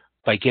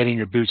by getting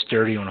your boots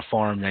dirty on a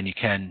farm than you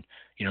can,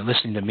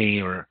 listening to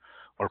me or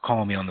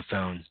calling me on the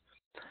phone.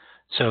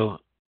 So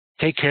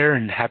take care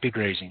and happy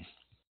grazing.